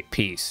to create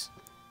peace.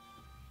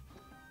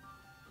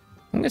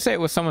 I'm gonna say it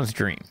was someone's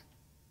dream.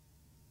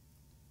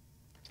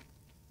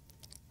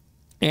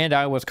 And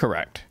I was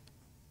correct.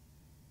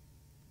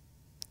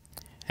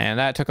 And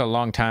that took a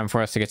long time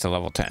for us to get to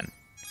level 10.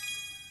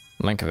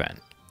 Link event.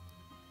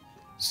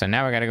 So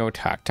now we gotta go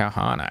talk to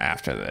Hana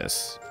after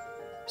this.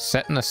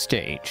 Setting the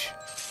stage.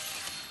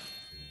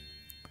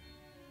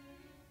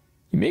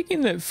 You're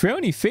making that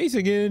frowny face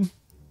again.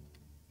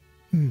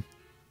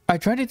 I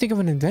tried to think of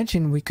an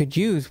invention we could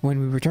use when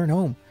we return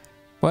home,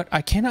 but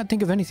I cannot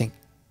think of anything.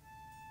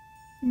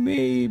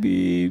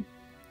 Maybe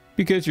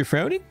because you're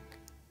frowning?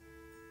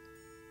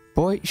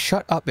 Boy,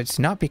 shut up. It's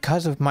not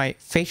because of my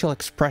facial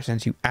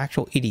expressions, you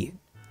actual idiot.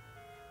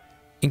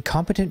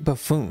 Incompetent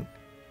buffoon.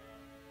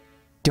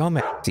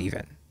 Dumbass,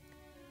 even.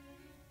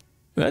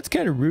 Well, that's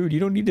kind of rude. You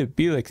don't need to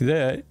be like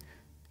that.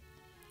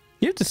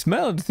 You have to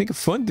smile to think of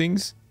fun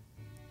things.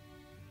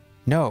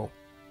 No.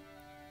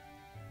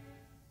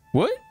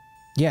 What?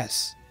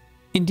 Yes.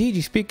 Indeed,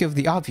 you speak of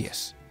the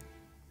obvious.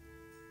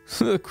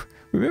 Look,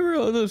 remember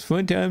all those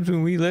fun times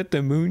when we let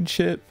the moon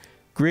ship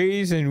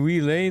graze and we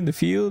lay in the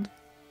field?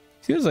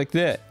 Feels like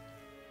that.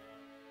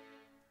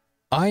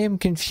 I am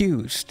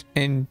confused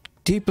and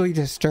deeply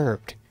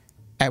disturbed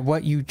at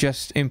what you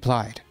just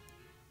implied.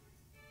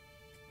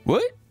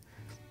 What?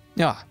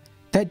 Ah,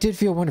 that did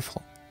feel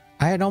wonderful.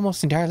 I had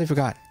almost entirely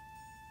forgotten.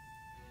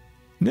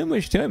 Not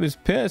much time has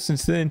passed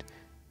since then,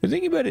 but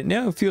thinking about it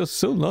now, it feels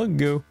so long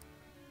ago.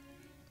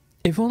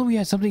 If only we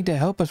had something to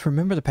help us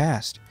remember the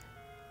past.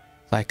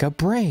 Like a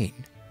brain.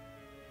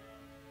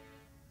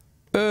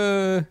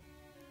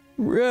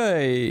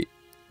 Right.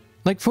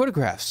 Like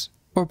photographs,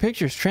 or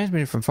pictures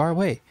transmitted from far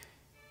away.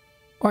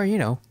 Or, you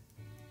know,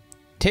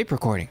 tape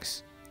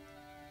recordings,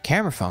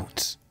 camera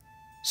phones,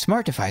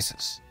 smart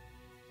devices.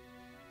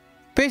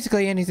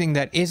 Basically anything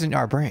that isn't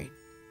our brain.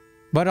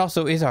 But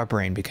also is our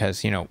brain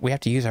because, you know, we have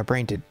to use our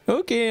brain to...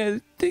 Okay,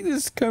 I think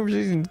this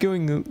conversation is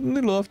going a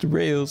little off the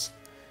rails.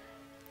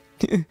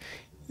 Did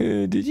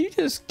you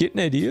just get an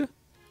idea?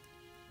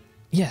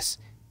 Yes.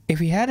 If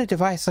we had a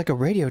device like a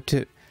radio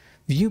to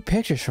view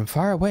pictures from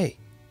far away,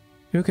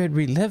 we could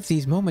relive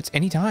these moments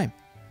anytime.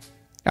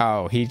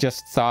 Oh, he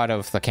just thought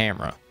of the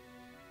camera.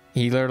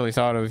 He literally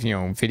thought of, you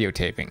know,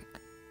 videotaping.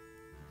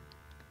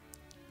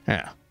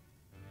 Yeah.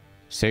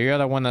 So you're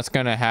the one that's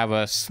gonna have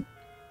us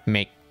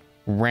make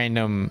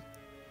random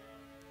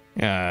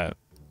live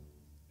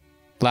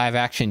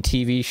action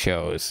TV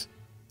shows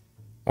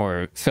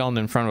or filmed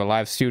in front of a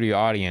live studio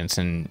audience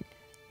and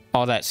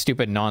all that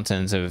stupid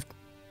nonsense of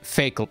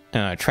fake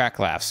track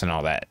laughs and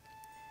all that.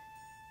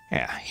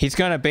 Yeah, he's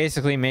gonna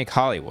basically make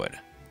Hollywood.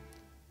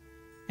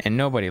 And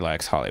nobody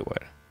likes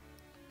Hollywood.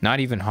 Not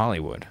even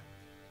Hollywood.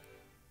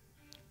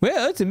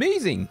 Well, that's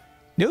amazing.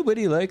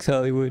 Nobody likes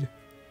Hollywood.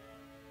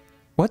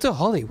 What's a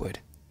Hollywood?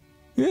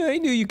 Yeah, I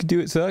knew you could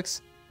do it,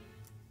 Sucks.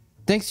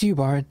 Thanks to you,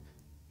 Baron.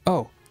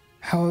 Oh,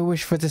 how I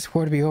wish for this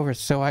war to be over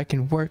so I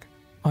can work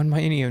on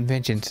my new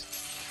inventions.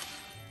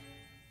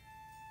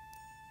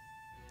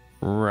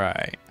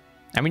 Right.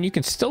 I mean, you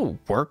can still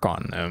work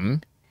on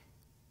them.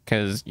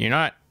 Because you're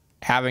not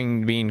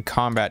having to be in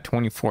combat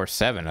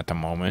 24/7 at the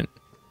moment.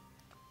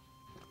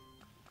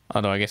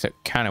 Although I guess it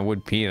kind of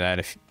would be that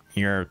if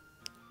your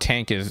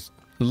tank is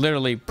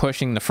literally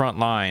pushing the front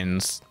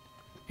lines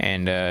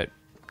and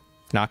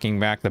knocking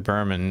back the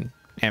Burman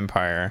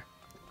Empire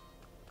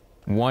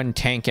one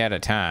tank at a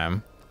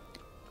time.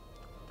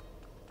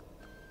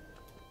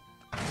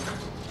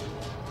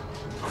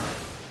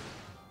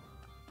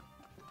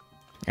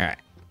 Alright,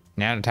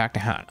 now to talk to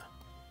Hana.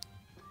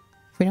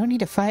 If we don't need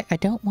to fight, I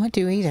don't want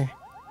to either.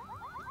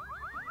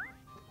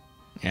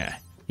 Yeah,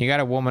 you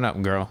gotta woman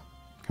up, girl.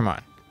 Come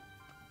on.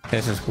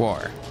 This is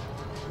war.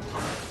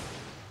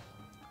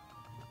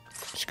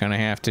 Just gonna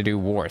have to do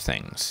war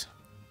things.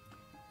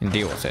 And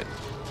deal with it.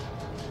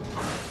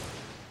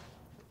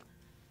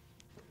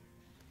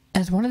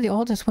 As one of the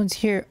oldest ones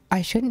here,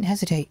 I shouldn't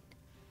hesitate.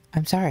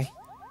 I'm sorry.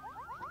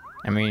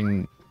 I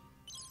mean...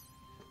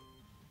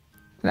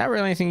 not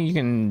really anything you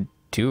can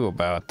do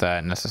about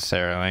that,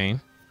 necessarily.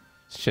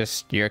 It's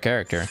just your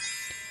character.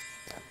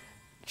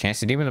 Chance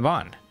to deepen the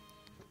bond.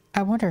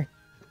 I wonder,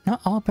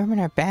 not all Burman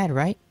are bad,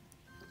 right?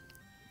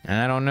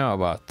 I don't know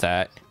about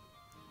that.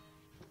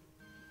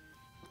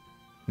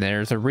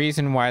 There's a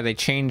reason why they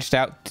changed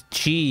out the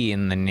G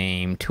in the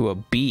name to a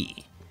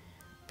B.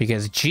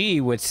 Because G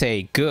would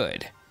say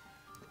good.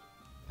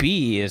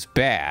 B is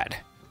bad.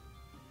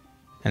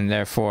 And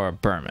therefore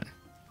Burman.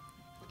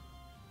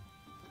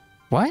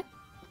 What?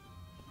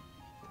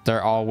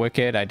 They're all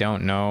wicked? I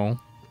don't know.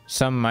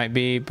 Some might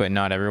be, but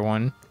not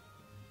everyone.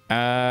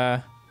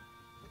 Well,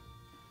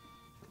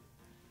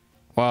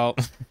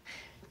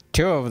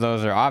 two of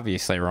those are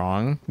obviously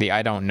wrong. The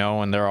I don't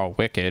know and they're all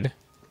wicked.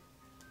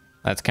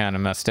 That's kind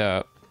of messed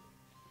up.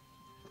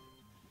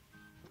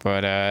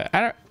 But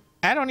I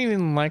don't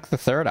even like the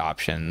third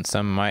option.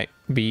 Some might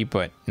be,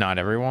 but not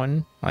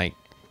everyone. Like,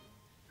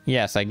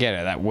 yes, I get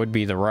it. That would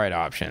be the right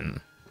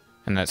option.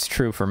 And that's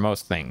true for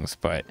most things,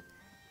 but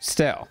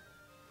still.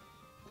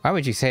 Why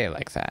would you say it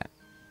like that?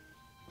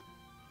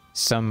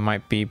 Some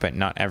might be, but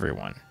not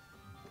everyone.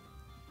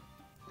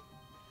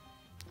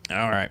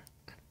 Alright.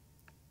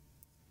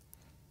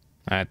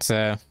 That's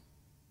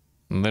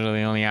literally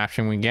the only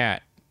option we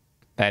get.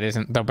 That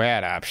isn't the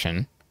bad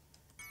option.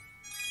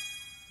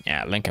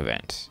 Yeah, link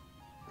event.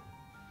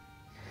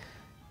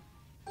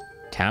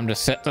 Time to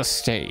set the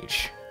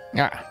stage.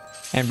 Ah,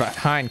 and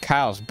behind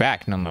Kyle's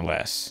back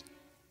nonetheless.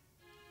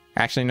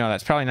 Actually, no,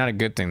 that's probably not a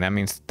good thing. That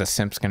means the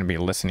simp's gonna be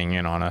listening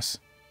in on us.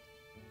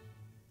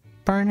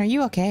 Burn, are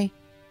you okay? You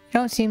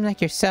don't seem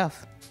like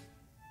yourself.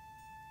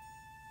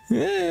 I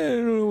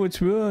don't know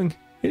what's wrong.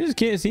 I just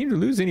can't seem to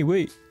lose any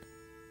weight.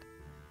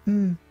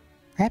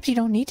 Perhaps you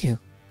don't need to.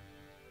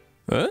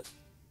 What?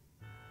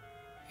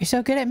 You're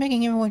so good at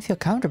making everyone feel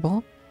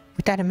comfortable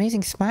with that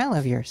amazing smile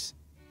of yours.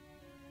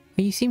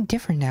 But you seem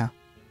different now.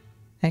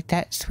 Like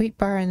that sweet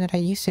Baron that I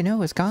used to know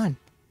was gone.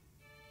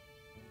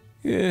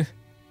 Yeah,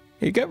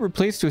 it got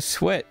replaced with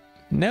sweat.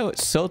 Now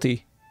it's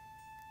salty.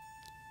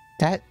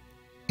 That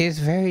is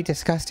very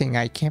disgusting.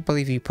 I can't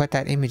believe you put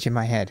that image in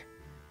my head.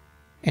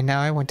 And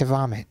now I want to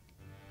vomit.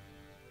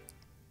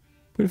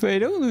 But if I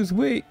don't lose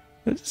weight,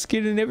 I'll just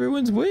get in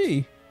everyone's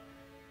way.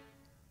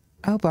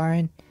 Oh,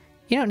 Baron,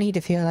 you don't need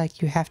to feel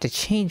like you have to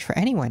change for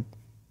anyone.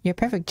 You're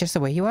perfect just the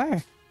way you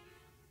are.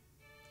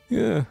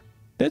 Yeah,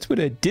 that's what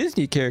a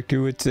Disney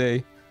character would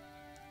say.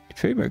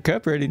 Trademark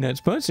copyrighted, not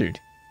sponsored.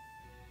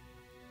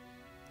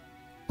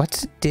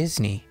 What's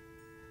Disney?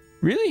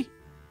 Really?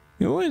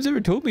 No one's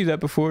ever told me that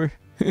before.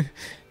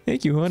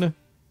 Thank you, Hana.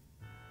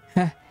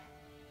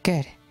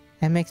 Good.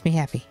 That makes me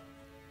happy.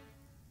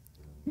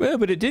 Well,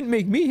 but it didn't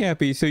make me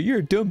happy, so you're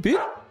a dumb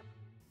bitch.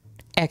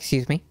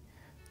 Excuse me?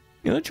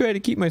 I'll try to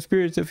keep my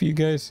spirits up for you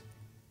guys.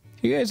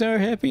 If you guys are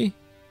happy,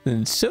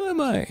 then so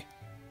am I.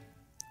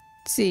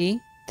 See?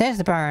 There's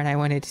the Baron I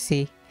wanted to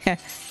see.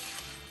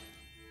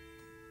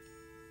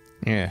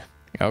 Yeah,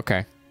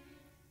 okay.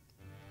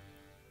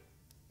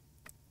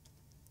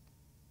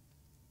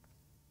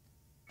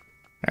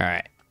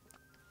 Alright.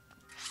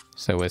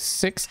 So with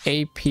 6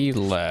 AP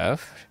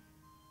left,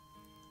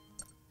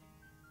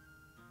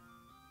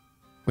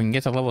 we can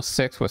get to level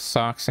 6 with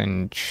Socks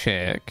and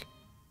Chick.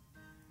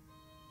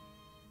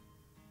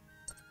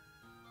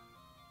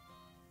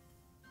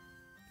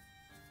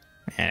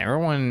 And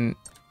everyone...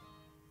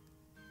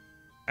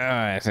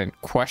 I said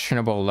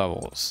questionable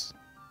levels.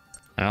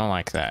 I don't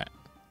like that.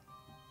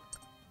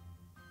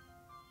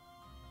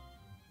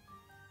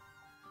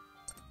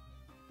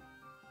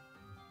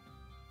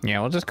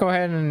 Yeah, we'll just go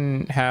ahead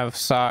and have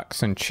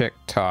Socks and Chick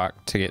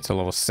talk to get to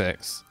level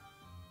 6.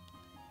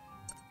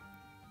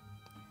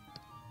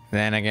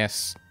 Then I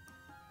guess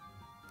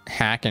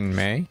Hack and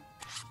May.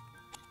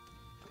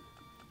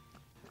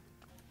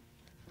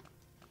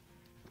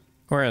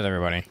 Where is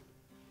everybody?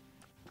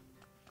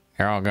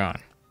 They're all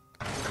gone.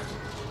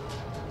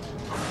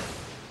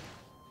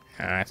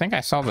 I think I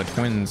saw the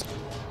twins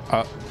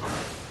up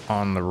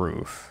on the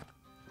roof.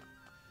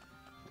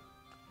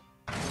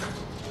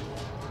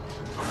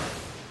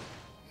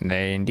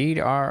 They indeed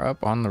are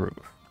up on the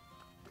roof.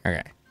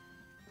 Okay.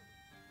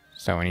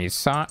 So we need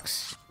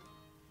Socks.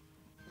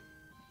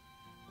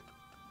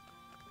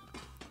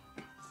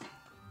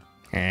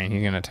 And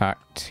he's gonna talk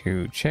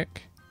to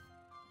Chick.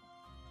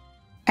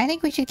 I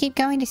think we should keep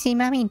going to see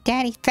Mommy and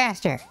Daddy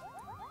faster.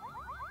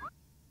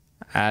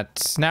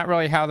 That's not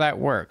really how that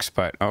works,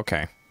 but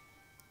okay.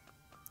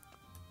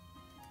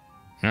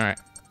 Alright.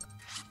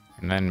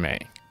 And then May.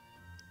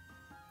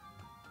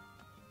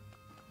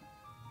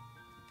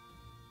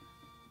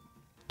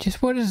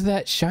 Just what is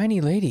that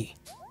shiny lady?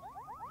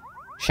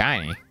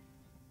 Shiny?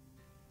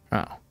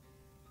 Oh.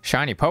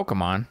 Shiny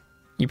Pokemon?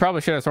 You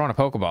probably should have thrown a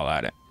Pokeball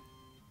at it.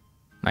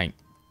 Like,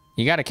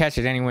 you gotta catch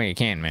it any way you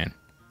can, man.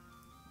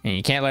 And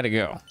you can't let it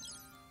go.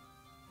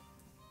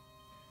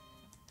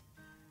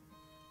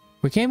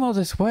 We came all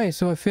this way,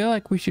 so I feel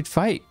like we should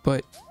fight,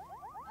 but...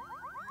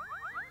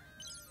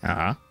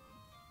 Uh-huh.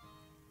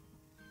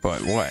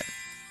 But what?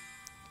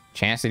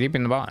 Chance to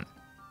deepen the bond.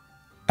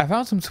 I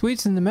found some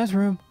sweets in the mess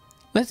room.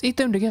 Let's eat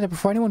them together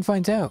before anyone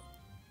finds out.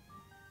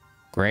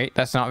 Great,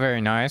 that's not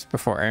very nice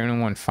before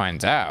anyone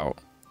finds out.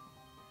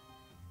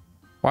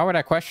 Why would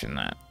I question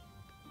that?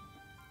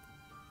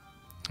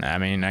 I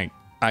mean,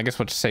 I guess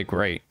we'll just say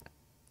great.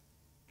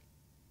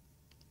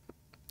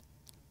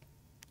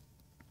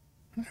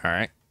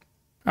 Alright.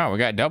 Oh, we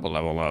got double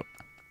level up.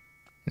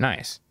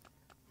 Nice.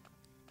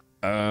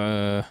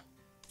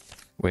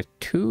 With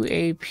 2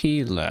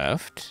 AP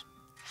left.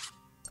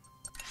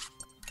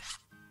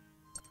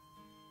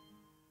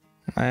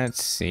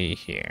 Let's see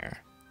here.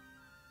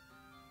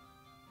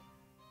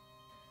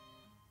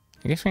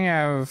 I guess we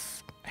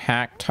have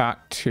Hack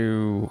talk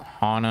to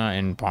Hana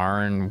and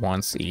Baron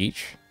once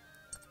each.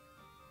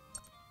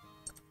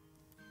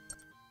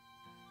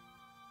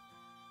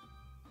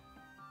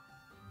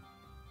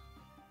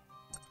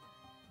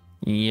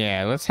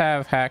 Yeah, let's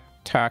have Hack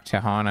talk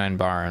to Hana and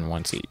Baron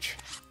once each.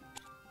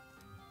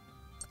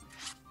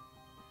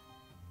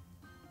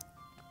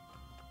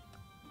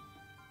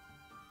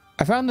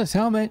 I found this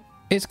helmet.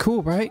 It's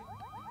cool, right?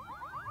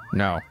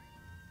 No,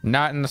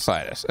 not in the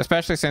slightest.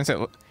 Especially since it,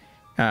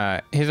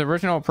 his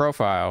original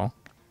profile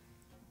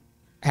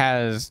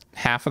has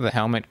half of the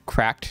helmet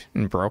cracked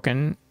and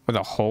broken with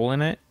a hole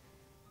in it.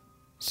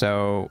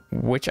 So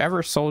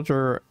whichever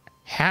soldier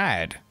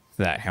had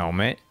that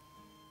helmet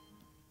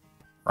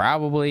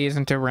probably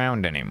isn't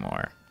around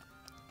anymore.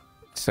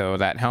 So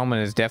that helmet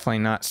is definitely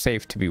not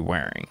safe to be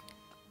wearing.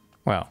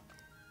 Well,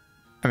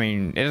 I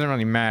mean, it doesn't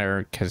really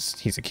matter because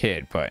he's a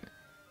kid, but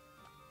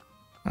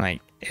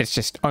like, it's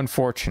just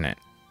unfortunate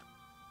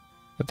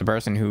that the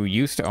person who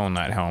used to own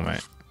that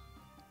helmet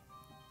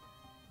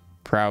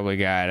probably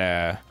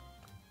got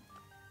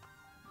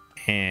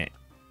an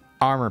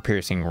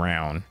armor-piercing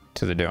round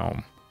to the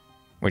dome,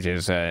 which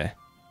is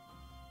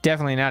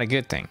definitely not a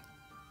good thing,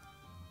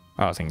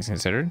 all things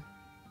considered.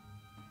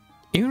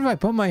 Even if I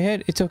bump my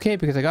head, it's okay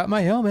because I got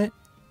my helmet.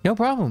 No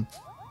problem.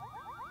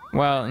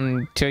 Well,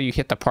 until you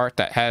hit the part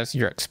that has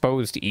your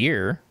exposed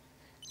ear,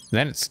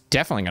 then it's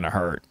definitely gonna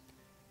hurt.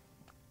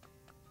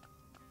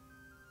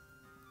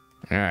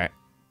 Alright.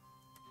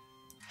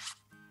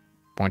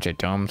 Bunch of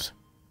dumbs.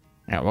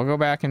 Now we'll go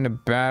back into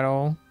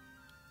battle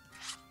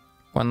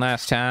one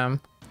last time.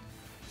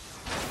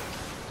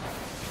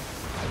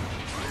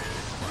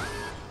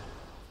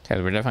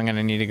 Because we're definitely going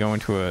to need to go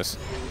into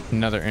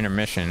another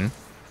intermission.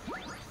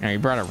 Now, you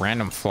brought a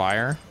random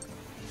flyer.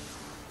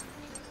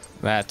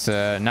 That's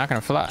not going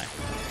to fly.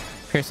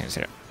 Piercing's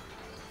here.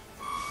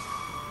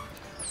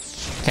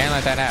 Can't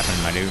let that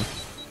happen, my dude.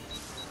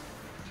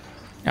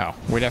 Oh,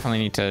 we definitely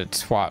need to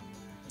swap.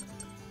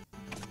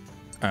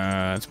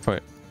 Let's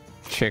put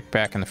Chick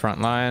back in the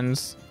front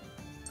lines.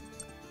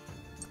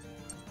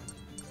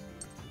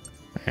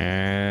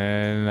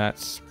 And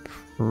that's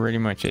pretty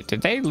much it.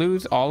 Did they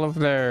lose all of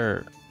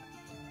their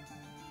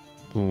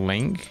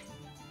link?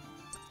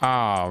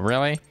 Oh,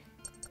 really?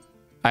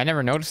 I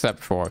never noticed that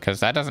before, because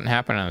that doesn't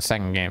happen in the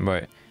second game,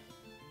 but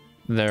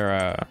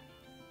their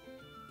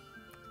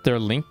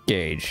link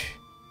gauge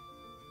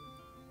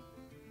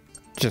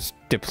just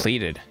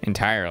depleted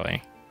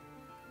entirely.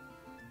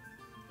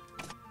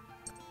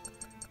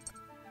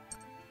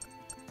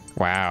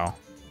 Wow.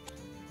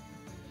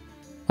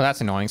 Well,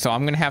 that's annoying. So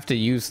I'm going to have to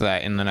use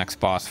that in the next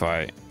boss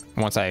fight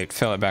once I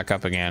fill it back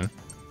up again.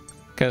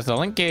 Because the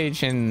link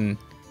gauge in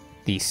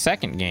the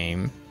second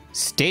game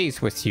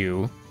stays with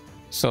you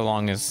so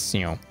long as,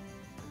 you know,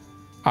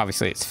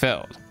 obviously it's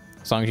filled.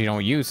 As long as you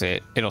don't use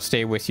it, it'll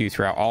stay with you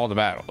throughout all the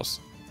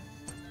battles.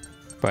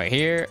 But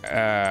here,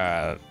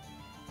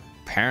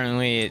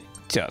 apparently it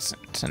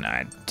doesn't, and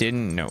I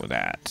didn't know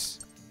that.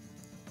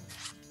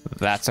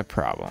 That's a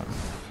problem.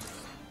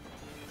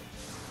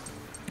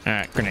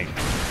 Alright, grenade.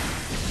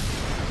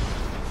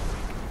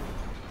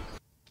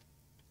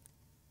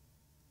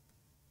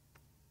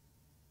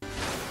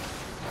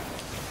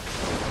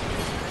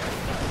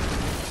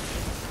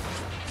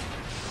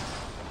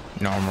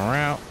 Normal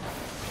route.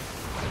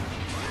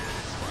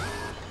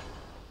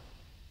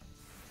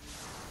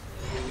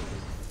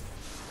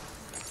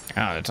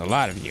 Oh, there's a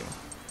lot of you.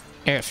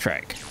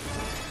 Airstrike.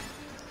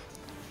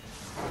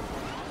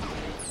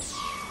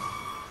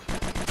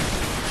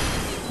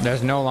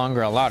 There's no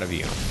longer a lot of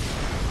you.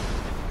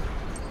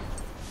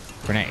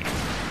 Grenade.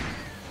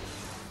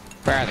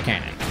 Fire the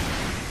cannon.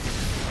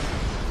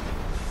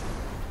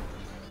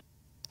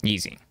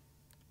 Easy.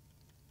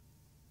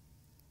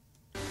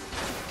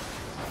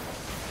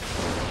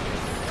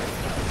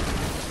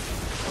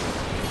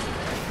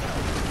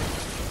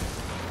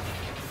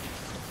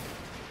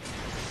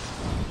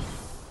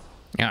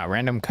 Yeah,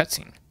 random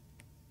cutscene.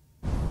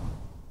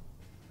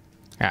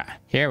 Ah,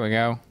 here we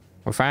go.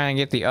 We finally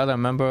get the other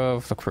member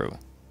of the crew.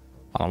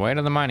 On the way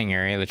to the mining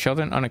area, the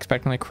children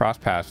unexpectedly cross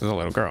paths with a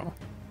little girl.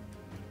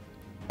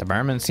 The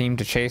merman seemed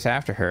to chase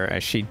after her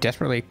as she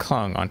desperately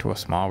clung onto a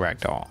small rag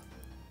doll.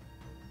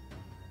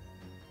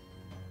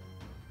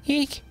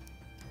 Eek.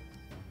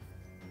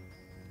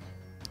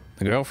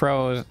 The girl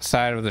froze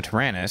aside of the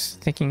Tyrannus,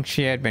 thinking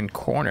she had been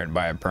cornered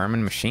by a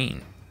Berman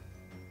machine.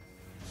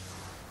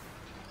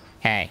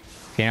 Hey,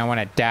 if you don't want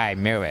to die,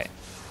 move it.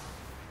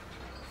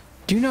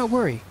 Do not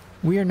worry.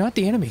 We are not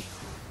the enemy.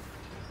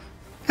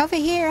 Over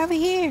here, over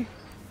here.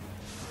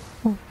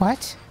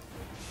 What?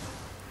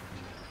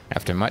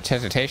 After much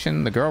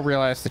hesitation, the girl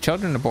realized the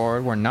children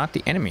aboard were not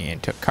the enemy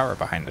and took cover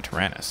behind the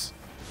Tyrannus.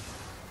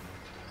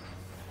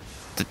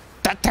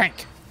 That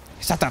tank!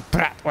 Is that a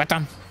brat with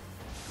them?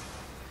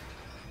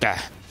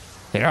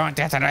 You don't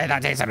detonate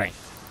that easily.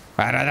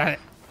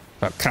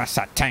 We'll crush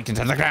that tank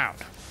into the ground.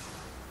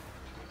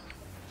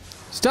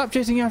 Stop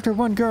chasing after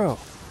one girl.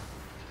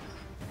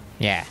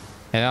 Yeah,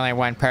 there's only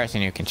one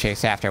person who can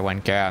chase after one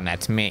girl, and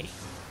that's me,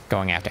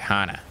 going after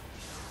Hana.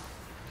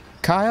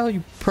 Kyle,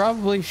 you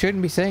probably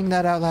shouldn't be saying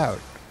that out loud.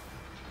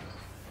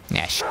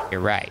 Yeah, you're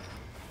right.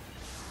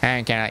 I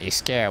ain't gonna let you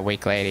scare a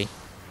weak lady.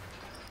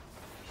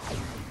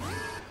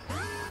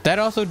 That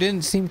also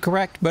didn't seem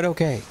correct, but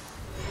okay.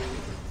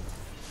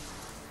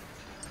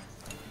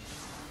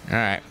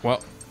 Alright,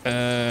 well,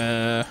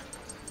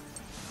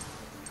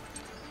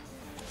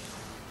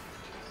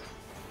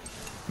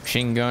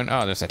 machine gun.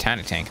 Oh, there's a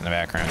tiny tank in the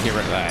background. Get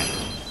rid of that.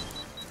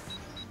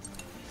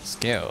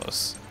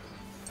 Skills.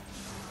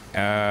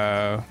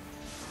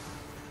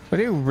 We'll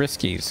do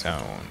risky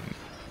zone.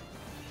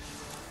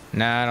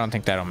 Nah, I don't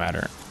think that'll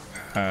matter.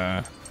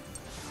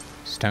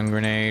 Stun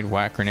grenade,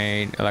 whack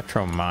grenade,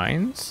 electro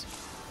mines.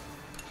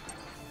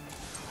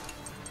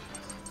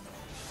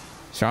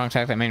 Strong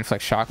attack that may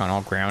inflict shock on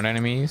all ground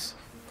enemies.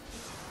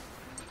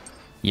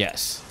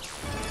 Yes.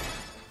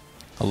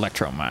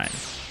 Electro mine.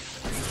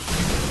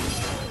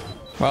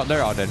 Well,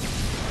 they're all dead.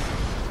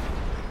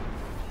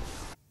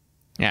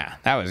 Yeah,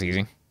 that was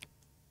easy.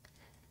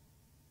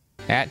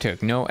 That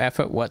took no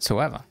effort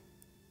whatsoever.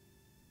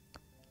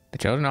 The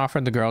children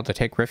offered the girl to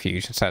take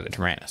refuge inside the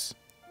Tyrannus.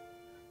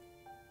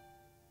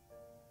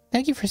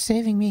 Thank you for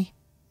saving me.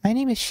 My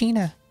name is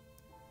Sheena.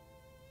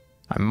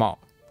 I'm Mal.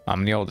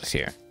 I'm the oldest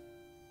here.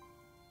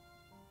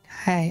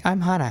 Hi,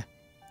 I'm Hana.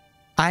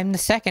 I'm the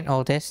second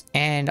oldest,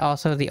 and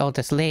also the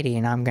oldest lady,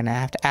 and I'm gonna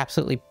have to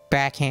absolutely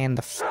backhand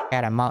the f***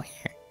 out of Mal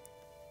here.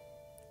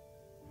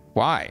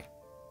 Why?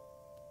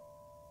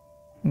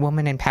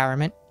 Woman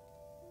empowerment.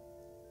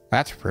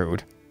 That's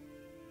rude.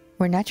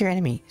 We're not your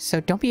enemy, so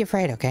don't be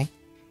afraid, okay?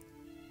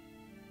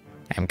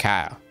 I'm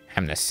Kyle.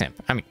 I'm the simp.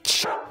 I mean,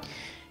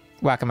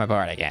 welcome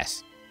aboard, I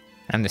guess.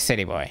 I'm the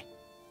city boy.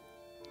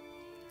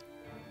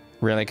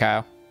 Really,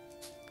 Kyle?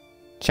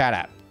 Shut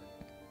up.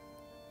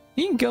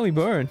 You can call me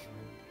Bard.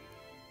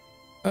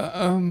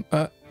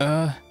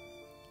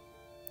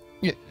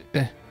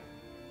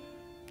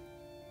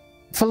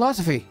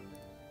 Philosophy.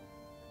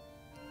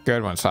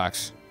 Good one,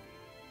 Socks.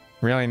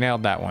 Really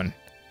nailed that one.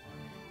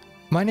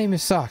 My name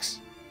is Socks.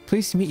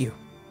 Pleased to meet you.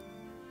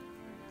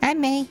 I'm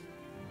May.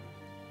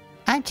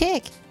 I'm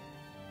Chick.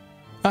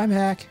 I'm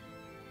Hack.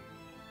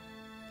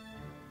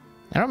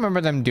 I don't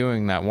remember them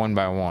doing that one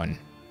by one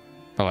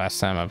the last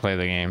time I played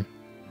the game.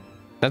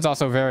 That's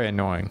also very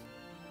annoying.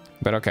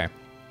 But okay.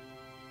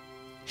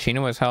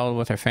 Sheena was held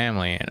with her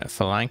family in a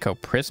Falanco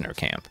prisoner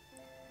camp.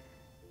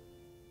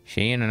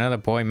 She and another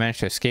boy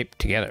managed to escape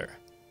together,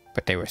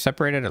 but they were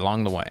separated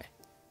along the way.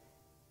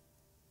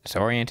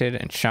 Disoriented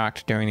and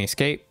shocked during the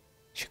escape,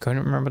 she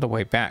couldn't remember the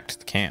way back to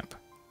the camp.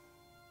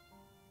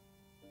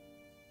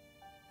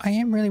 I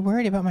am really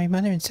worried about my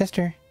mother and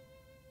sister.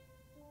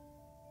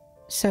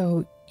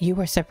 So, you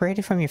were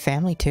separated from your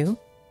family too?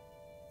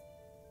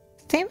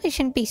 Family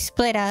shouldn't be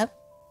split up.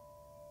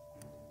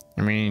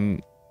 I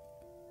mean,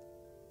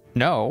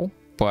 no,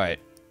 but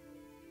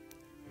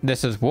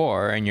this is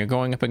war and you're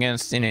going up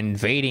against an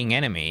invading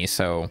enemy,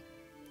 so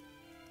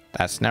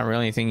that's not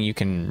really anything you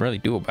can really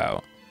do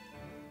about.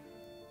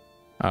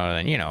 Other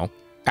than, you know,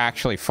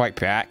 actually fight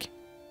back.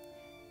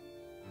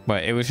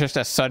 But it was just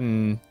a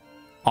sudden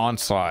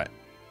onslaught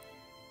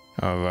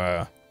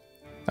of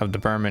the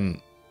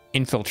Burman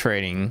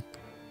infiltrating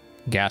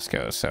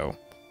Gasco, so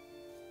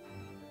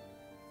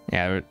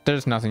yeah,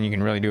 there's nothing you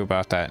can really do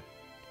about that.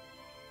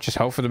 Just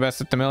hope for the best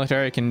that the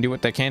military can do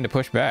what they can to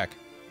push back.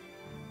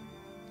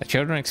 The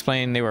children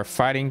explained they were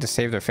fighting to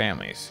save their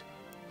families,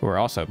 who were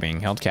also being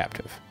held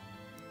captive.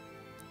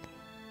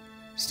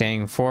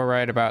 Staying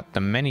forward about the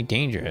many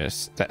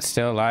dangers that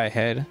still lie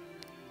ahead,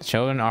 the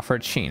children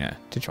offered Sheena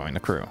to join the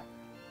crew.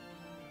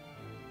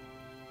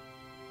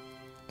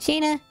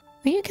 Sheena,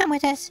 will you come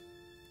with us?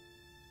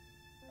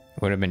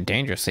 It would have been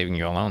dangerous leaving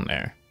you alone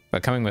there,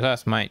 but coming with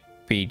us might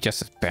be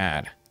just as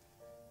bad.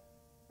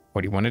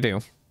 What do you want to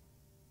do?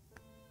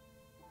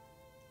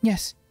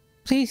 Yes,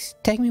 please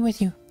take me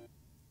with you.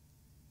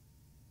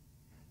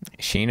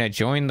 Sheena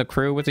joined the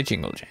crew with a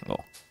jingle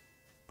jangle.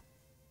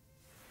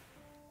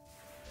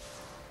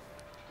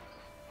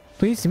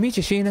 Pleased to meet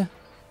you, Sheena.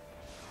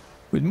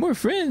 With more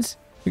friends,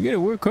 we gotta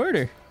work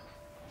harder.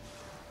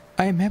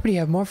 I am happy to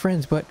have more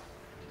friends, but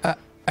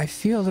I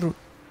feel a little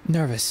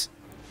nervous.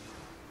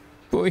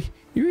 Boy,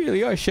 you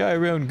really are shy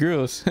around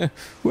girls.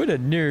 What a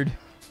nerd.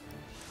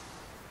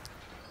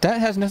 That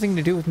has nothing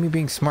to do with me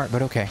being smart,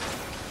 but okay.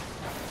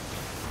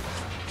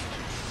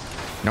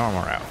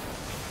 Normal route.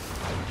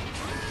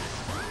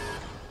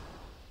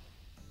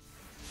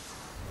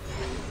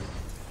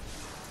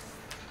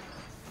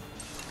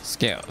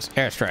 Skills.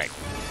 Airstrike.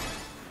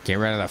 Get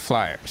rid of the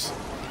flyers.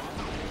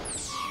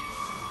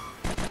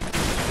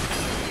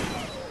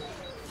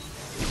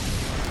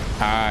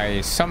 I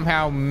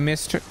somehow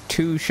missed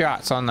 2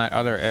 shots on that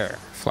other air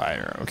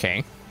flyer.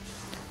 Okay.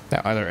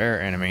 That other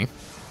air enemy.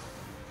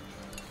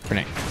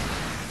 Grenade.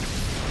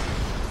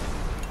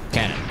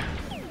 Cannon.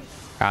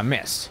 I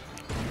missed.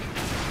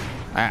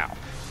 Ow.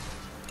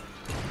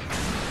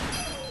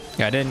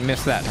 Yeah, I didn't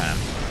miss that time.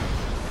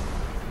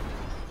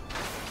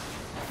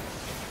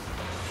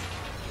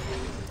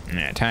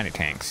 Yeah, tiny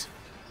tanks.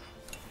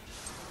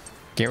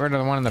 Get rid of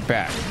the one in the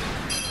back.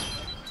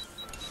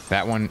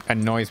 That one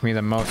annoys me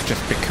the most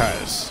just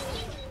because.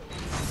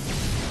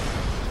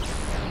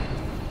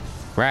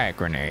 Riot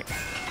grenade.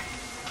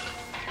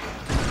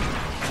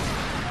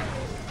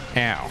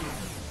 Ow.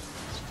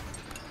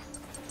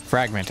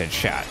 Fragmented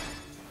shot.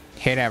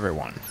 Hit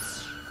everyone.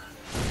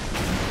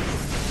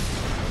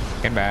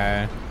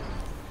 Goodbye.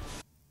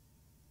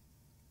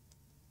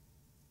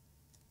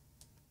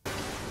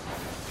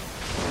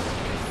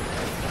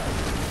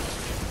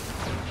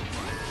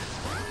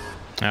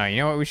 You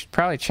know what? We should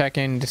probably check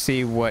in to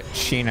see what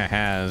Sheena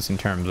has in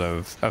terms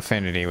of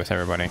affinity with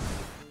everybody.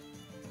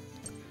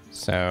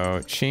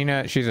 So,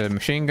 Sheena, she's a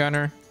machine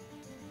gunner.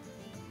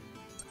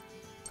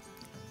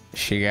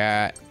 She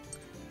got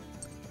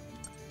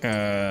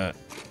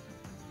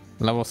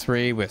level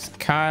 3 with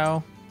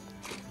Kyle.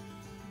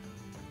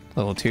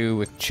 Level 2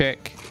 with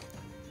Chick.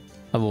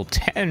 Level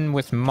 10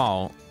 with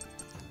Malt.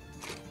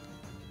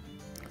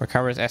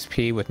 Recovers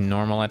SP with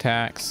normal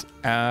attacks.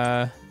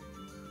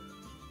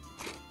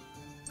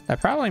 That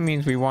probably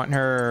means we want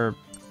her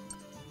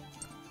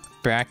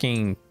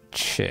backing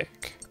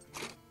Chick.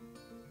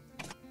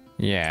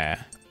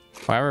 Yeah.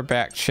 We'll have her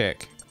back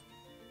Chick.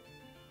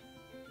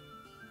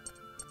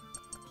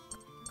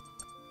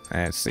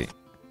 Let's see.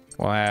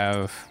 We'll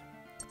have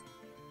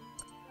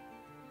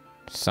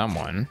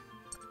someone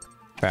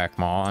back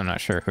Maul. I'm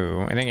not sure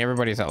who. I think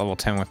everybody's at level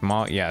 10 with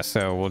Maul. Yeah,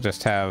 so we'll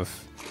just have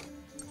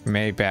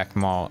May back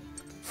Maul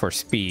for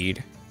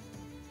speed.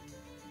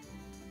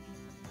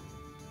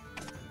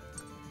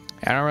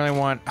 I don't really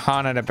want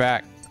Hana to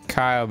back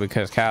Kyle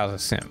because Kyle's a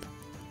simp.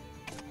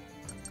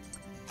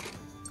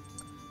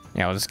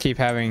 Yeah, we'll just keep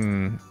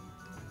having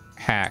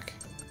Hack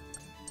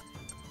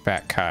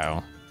Back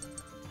Kyle.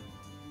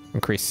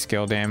 Increase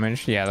skill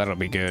damage. Yeah, that'll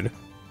be good.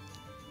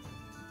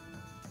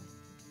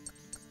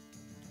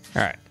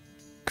 Alright.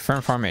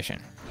 Confirm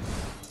formation.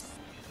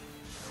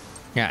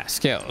 Yeah,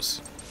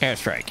 skills.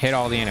 Airstrike. Hit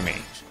all the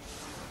enemies.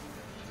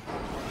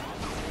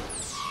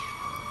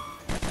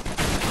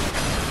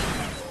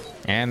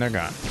 And they're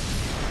gone.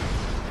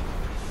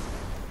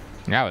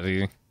 That was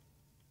easy.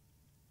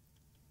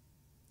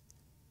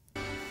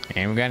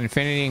 And we got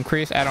infinity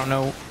increase. I don't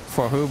know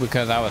for who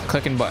because I was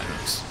clicking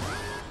buttons.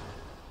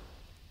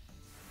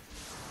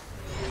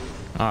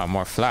 Oh,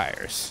 more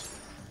flyers.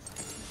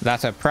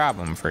 That's a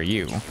problem for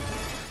you.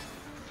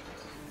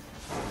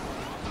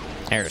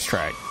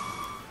 Airstrike.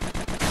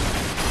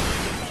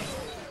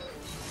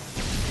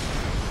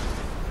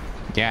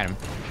 Got him.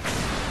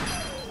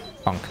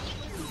 Punk.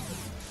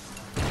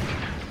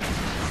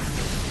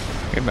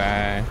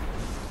 Goodbye.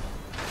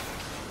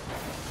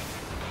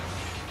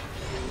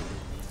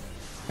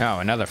 Oh,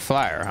 another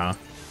flyer, huh?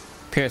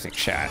 Piercing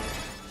shot.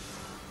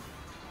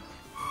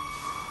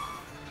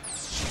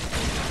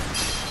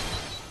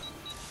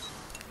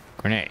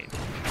 Grenade.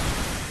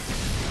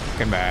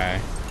 Goodbye.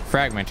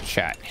 Fragmented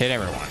shot. Hit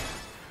everyone.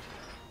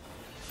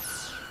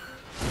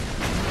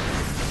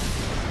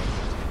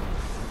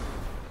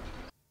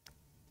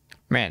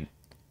 Man,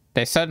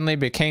 they suddenly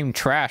became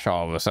trash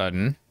all of a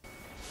sudden.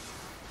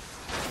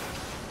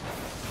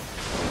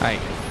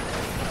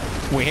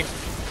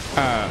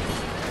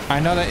 I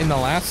know that in the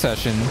last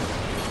session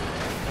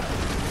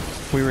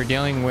we were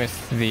dealing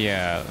with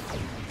the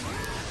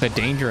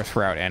dangerous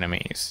route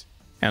enemies,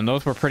 and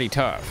those were pretty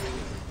tough.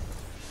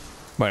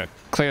 But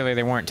clearly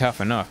they weren't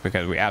tough enough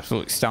because we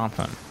absolutely stomped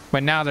them.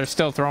 But now they're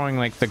still throwing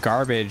like the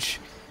garbage,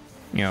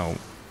 you know,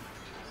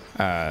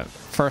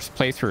 first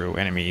playthrough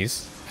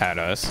enemies at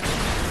us.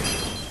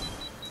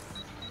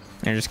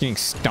 They're just getting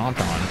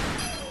stomped on.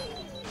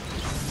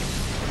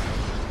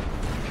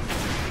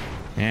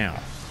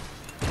 Now,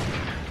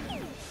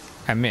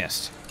 I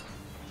missed.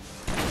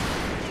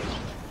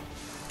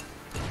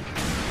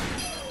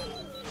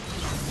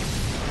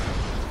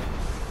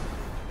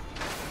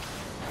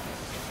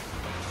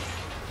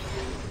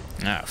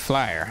 Ah,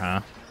 flyer,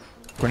 huh?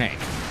 Grenade.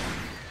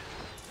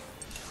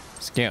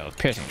 Skills,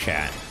 piercing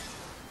shot.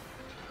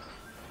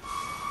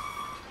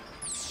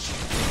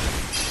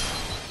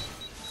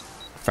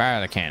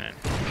 Fire the cannon.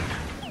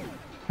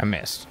 I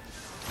missed.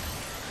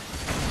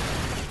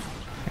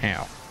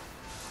 Ow.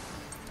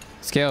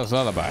 Skills,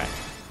 lullaby.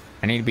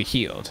 I need to be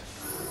healed.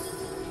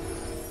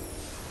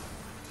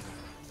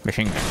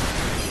 Machine gun.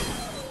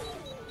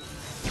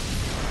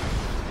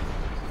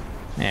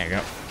 There you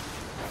go.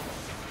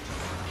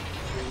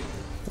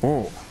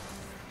 Whoa.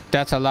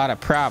 That's a lot of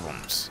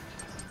problems.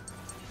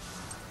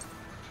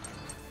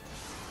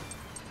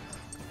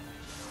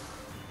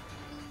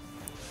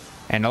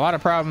 And a lot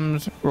of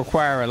problems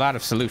require a lot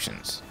of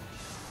solutions.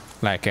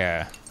 Like,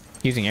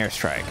 using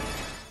airstrike.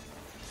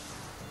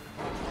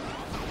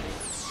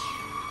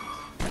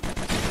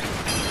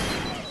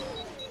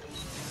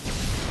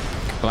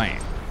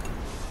 Blame.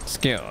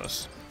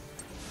 Skills.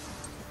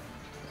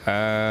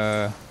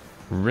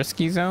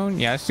 Risky zone?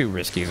 Yeah, let's do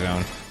risky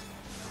zone.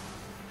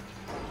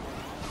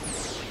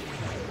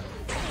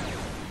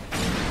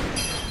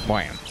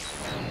 Wham.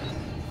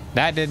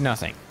 That did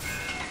nothing.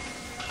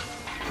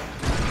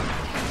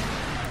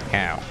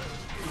 Ow.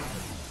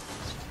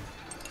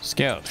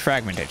 Skills.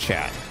 Fragmented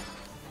shot.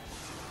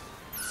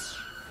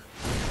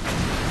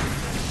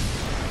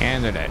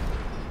 And they're dead.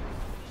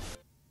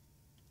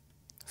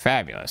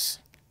 Fabulous.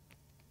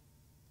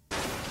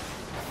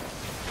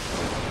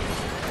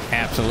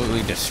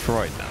 Absolutely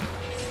destroyed them.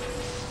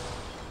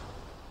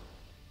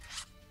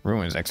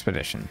 Ruins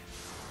expedition.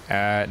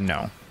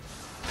 No.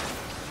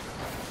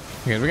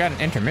 Because we got an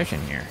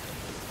intermission here.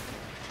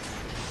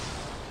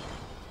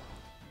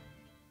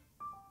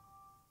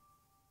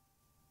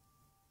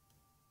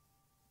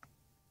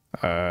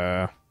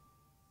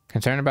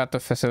 Concerned about the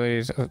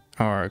facilities,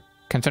 or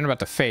concerned about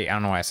the fate. I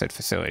don't know why I said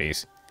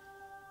facilities.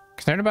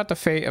 Concerned about the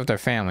fate of their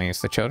families,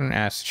 the children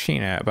asked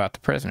Sheena about the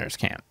prisoners'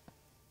 camp.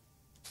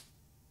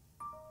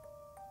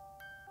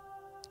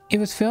 It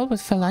was filled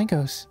with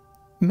phalangos.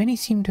 Many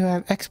seem to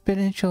have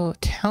exponential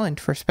talent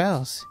for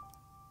spells.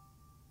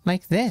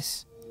 Like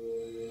this.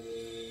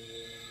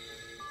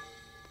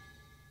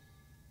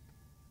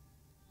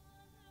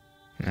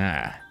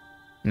 Ah.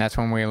 And that's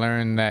when we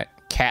learned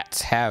that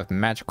cats have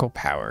magical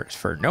powers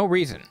for no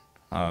reason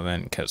other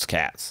than because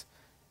cats.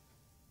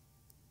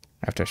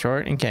 After a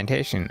short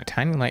incantation, a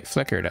tiny light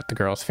flickered at the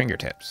girl's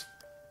fingertips.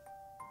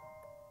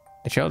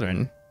 The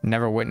children,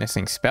 never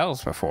witnessing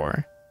spells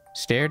before,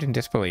 stared in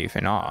disbelief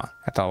and awe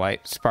at the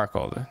light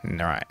sparkled in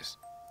their eyes.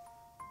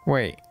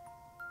 Wait.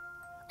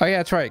 Oh yeah,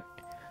 that's right.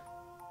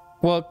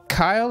 Well,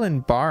 Kyle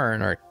and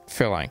Barn are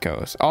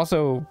Philankos.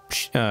 Also,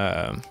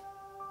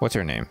 what's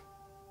her name?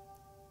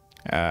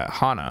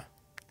 Hana.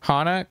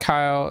 Hana,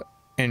 Kyle,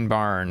 and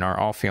Barn are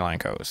all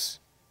Philankos.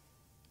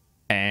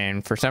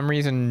 And for some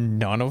reason,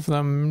 none of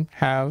them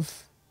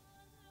have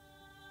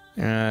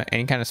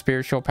any kind of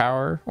spiritual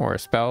power or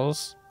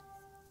spells.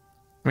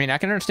 I mean, I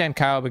can understand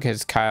Kyle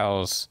because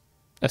Kyle's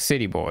a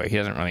city boy. He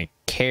doesn't really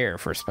care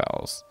for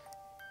spells.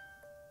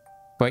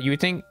 But you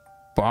would think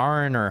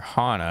Baron or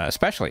Hana,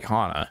 especially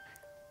Hana,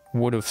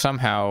 would have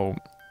somehow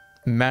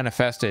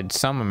manifested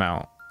some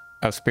amount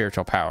of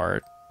spiritual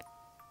power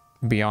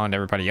beyond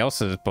everybody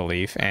else's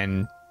belief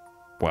and,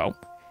 well,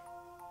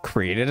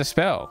 created a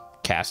spell,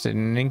 casted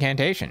an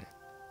incantation,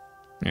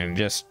 and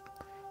just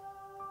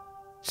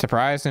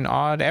surprised and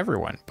awed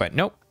everyone. But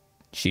nope,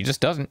 she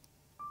just doesn't.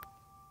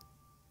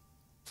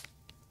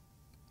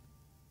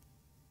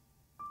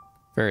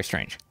 Very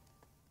strange.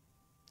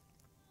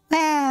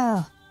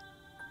 Wow.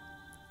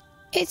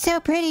 It's so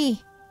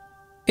pretty.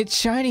 It's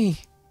shiny.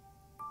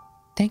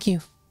 Thank you.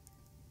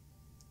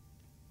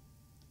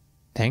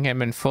 The thing had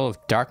been full of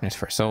darkness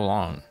for so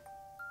long,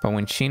 but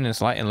when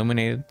Sheena's light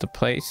illuminated the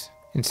place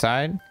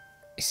inside,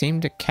 it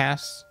seemed to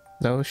cast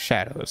those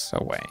shadows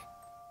away.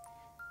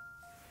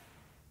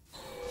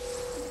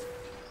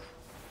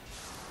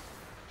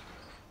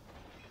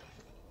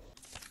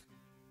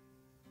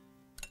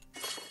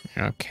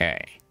 Okay.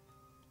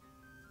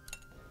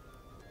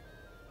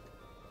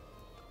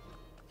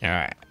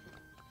 Alright.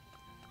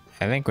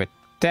 I think with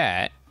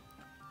that,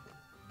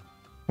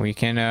 we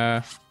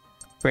can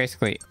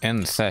basically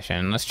end the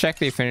session. Let's check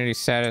the affinity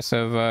status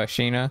of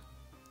Sheena.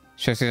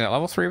 So she's at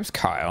level 3 with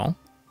Kyle.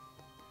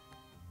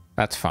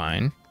 That's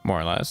fine, more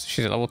or less.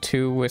 She's at level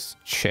 2 with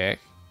Chick.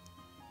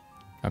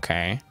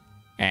 Okay.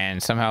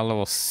 And somehow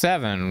level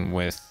 7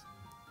 with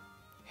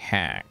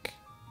Hack.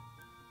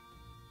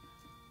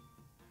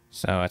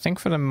 So I think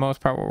for the most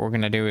part what we're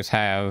going to do is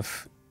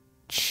have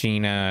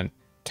Sheena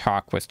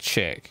talk with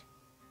Chick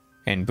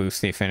and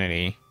boost the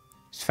affinity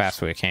as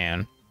fast as we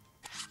can.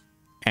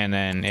 And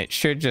then it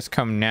should just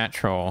come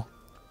natural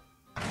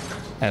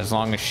as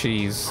long as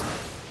she's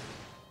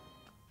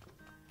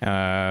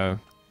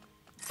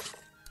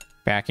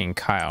backing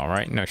Kyle,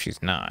 right? No,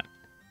 she's not.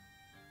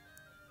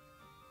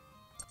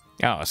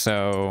 Oh,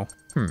 so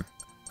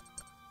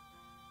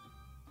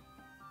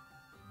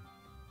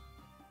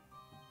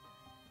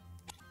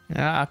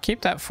I'll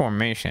keep that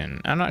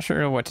formation. I'm not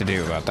sure what to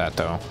do about that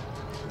though.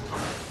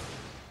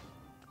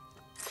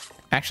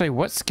 Actually,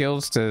 what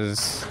skills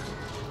does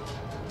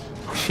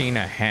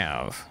Sheena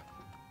have?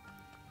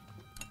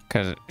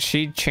 Because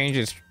she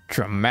changes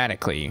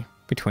dramatically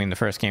between the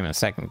first game and the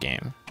second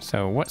game.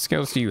 So what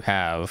skills do you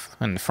have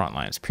in the front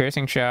lines?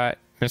 Piercing Shot,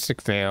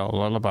 Mystic Veil,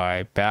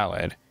 Lullaby,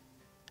 Ballad.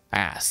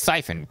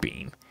 Siphon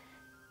Beam.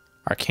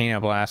 Arcana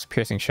Blast,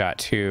 Piercing Shot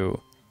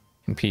 2,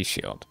 and Peace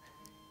Shield.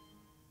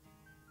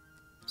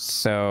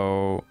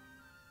 So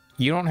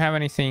you don't have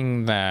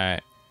anything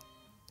that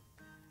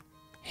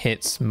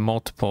hits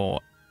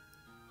multiple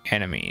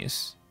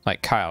enemies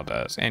like Kyle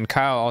does. And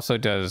Kyle also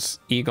does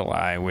Eagle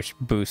Eye, which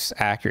boosts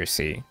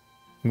accuracy,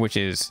 which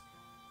is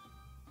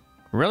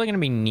really going to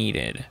be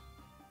needed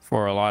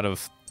for a lot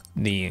of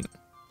the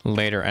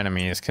later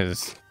enemies,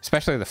 because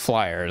especially the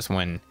flyers,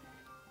 when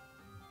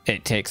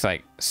it takes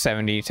like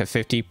 70 to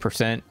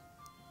 50%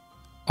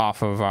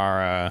 off of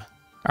our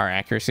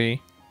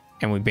accuracy,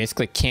 and we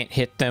basically can't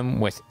hit them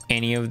with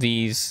any of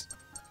these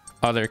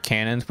other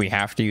cannons. We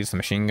have to use the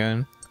machine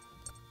gun.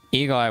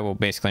 Eagle Eye will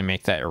basically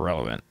make that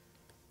irrelevant.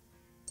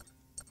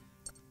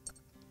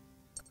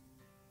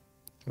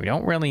 We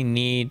don't really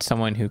need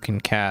someone who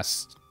can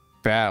cast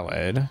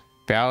Ballad.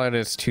 Ballad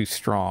is too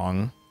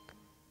strong.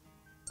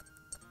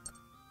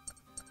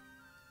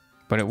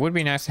 But it would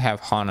be nice to have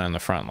Hana in the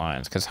front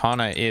lines, because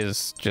Hana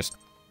is just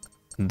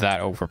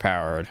that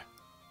overpowered.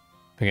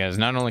 Because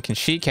not only can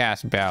she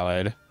cast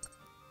Ballad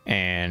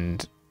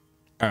and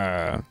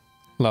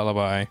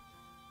Lullaby,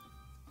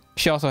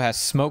 she also has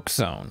Smoke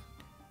Zone.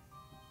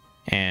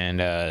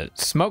 And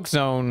Smoke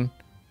Zone,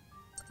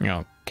 you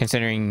know,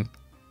 considering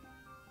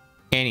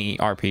any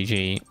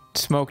RPG,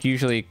 smoke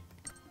usually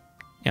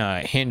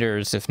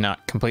hinders, if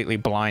not completely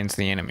blinds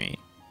the enemy.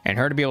 And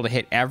her to be able to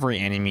hit every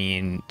enemy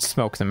and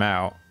smoke them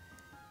out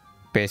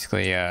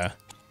basically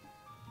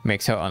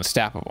makes her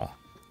unstoppable,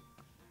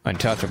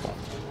 untouchable.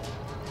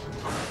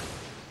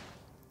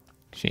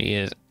 She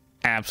is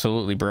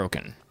absolutely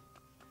broken.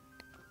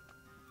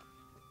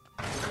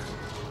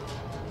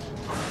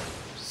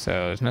 So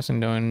there's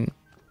nothing to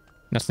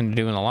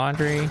do in the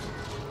laundry.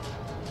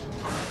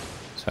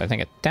 So I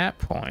think at that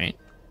point,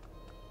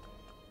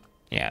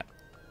 yeah,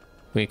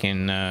 we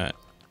can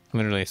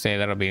literally say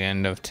that'll be the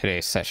end of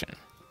today's session.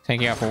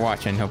 Thank you all for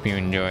watching. Hope you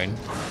enjoyed.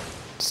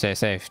 Stay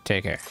safe.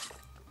 Take care.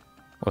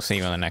 We'll see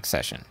you in the next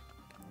session.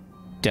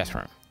 Death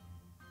Room.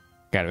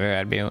 Got a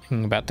very bad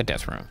feeling about the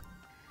Death Room.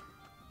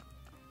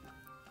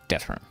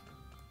 Death Room.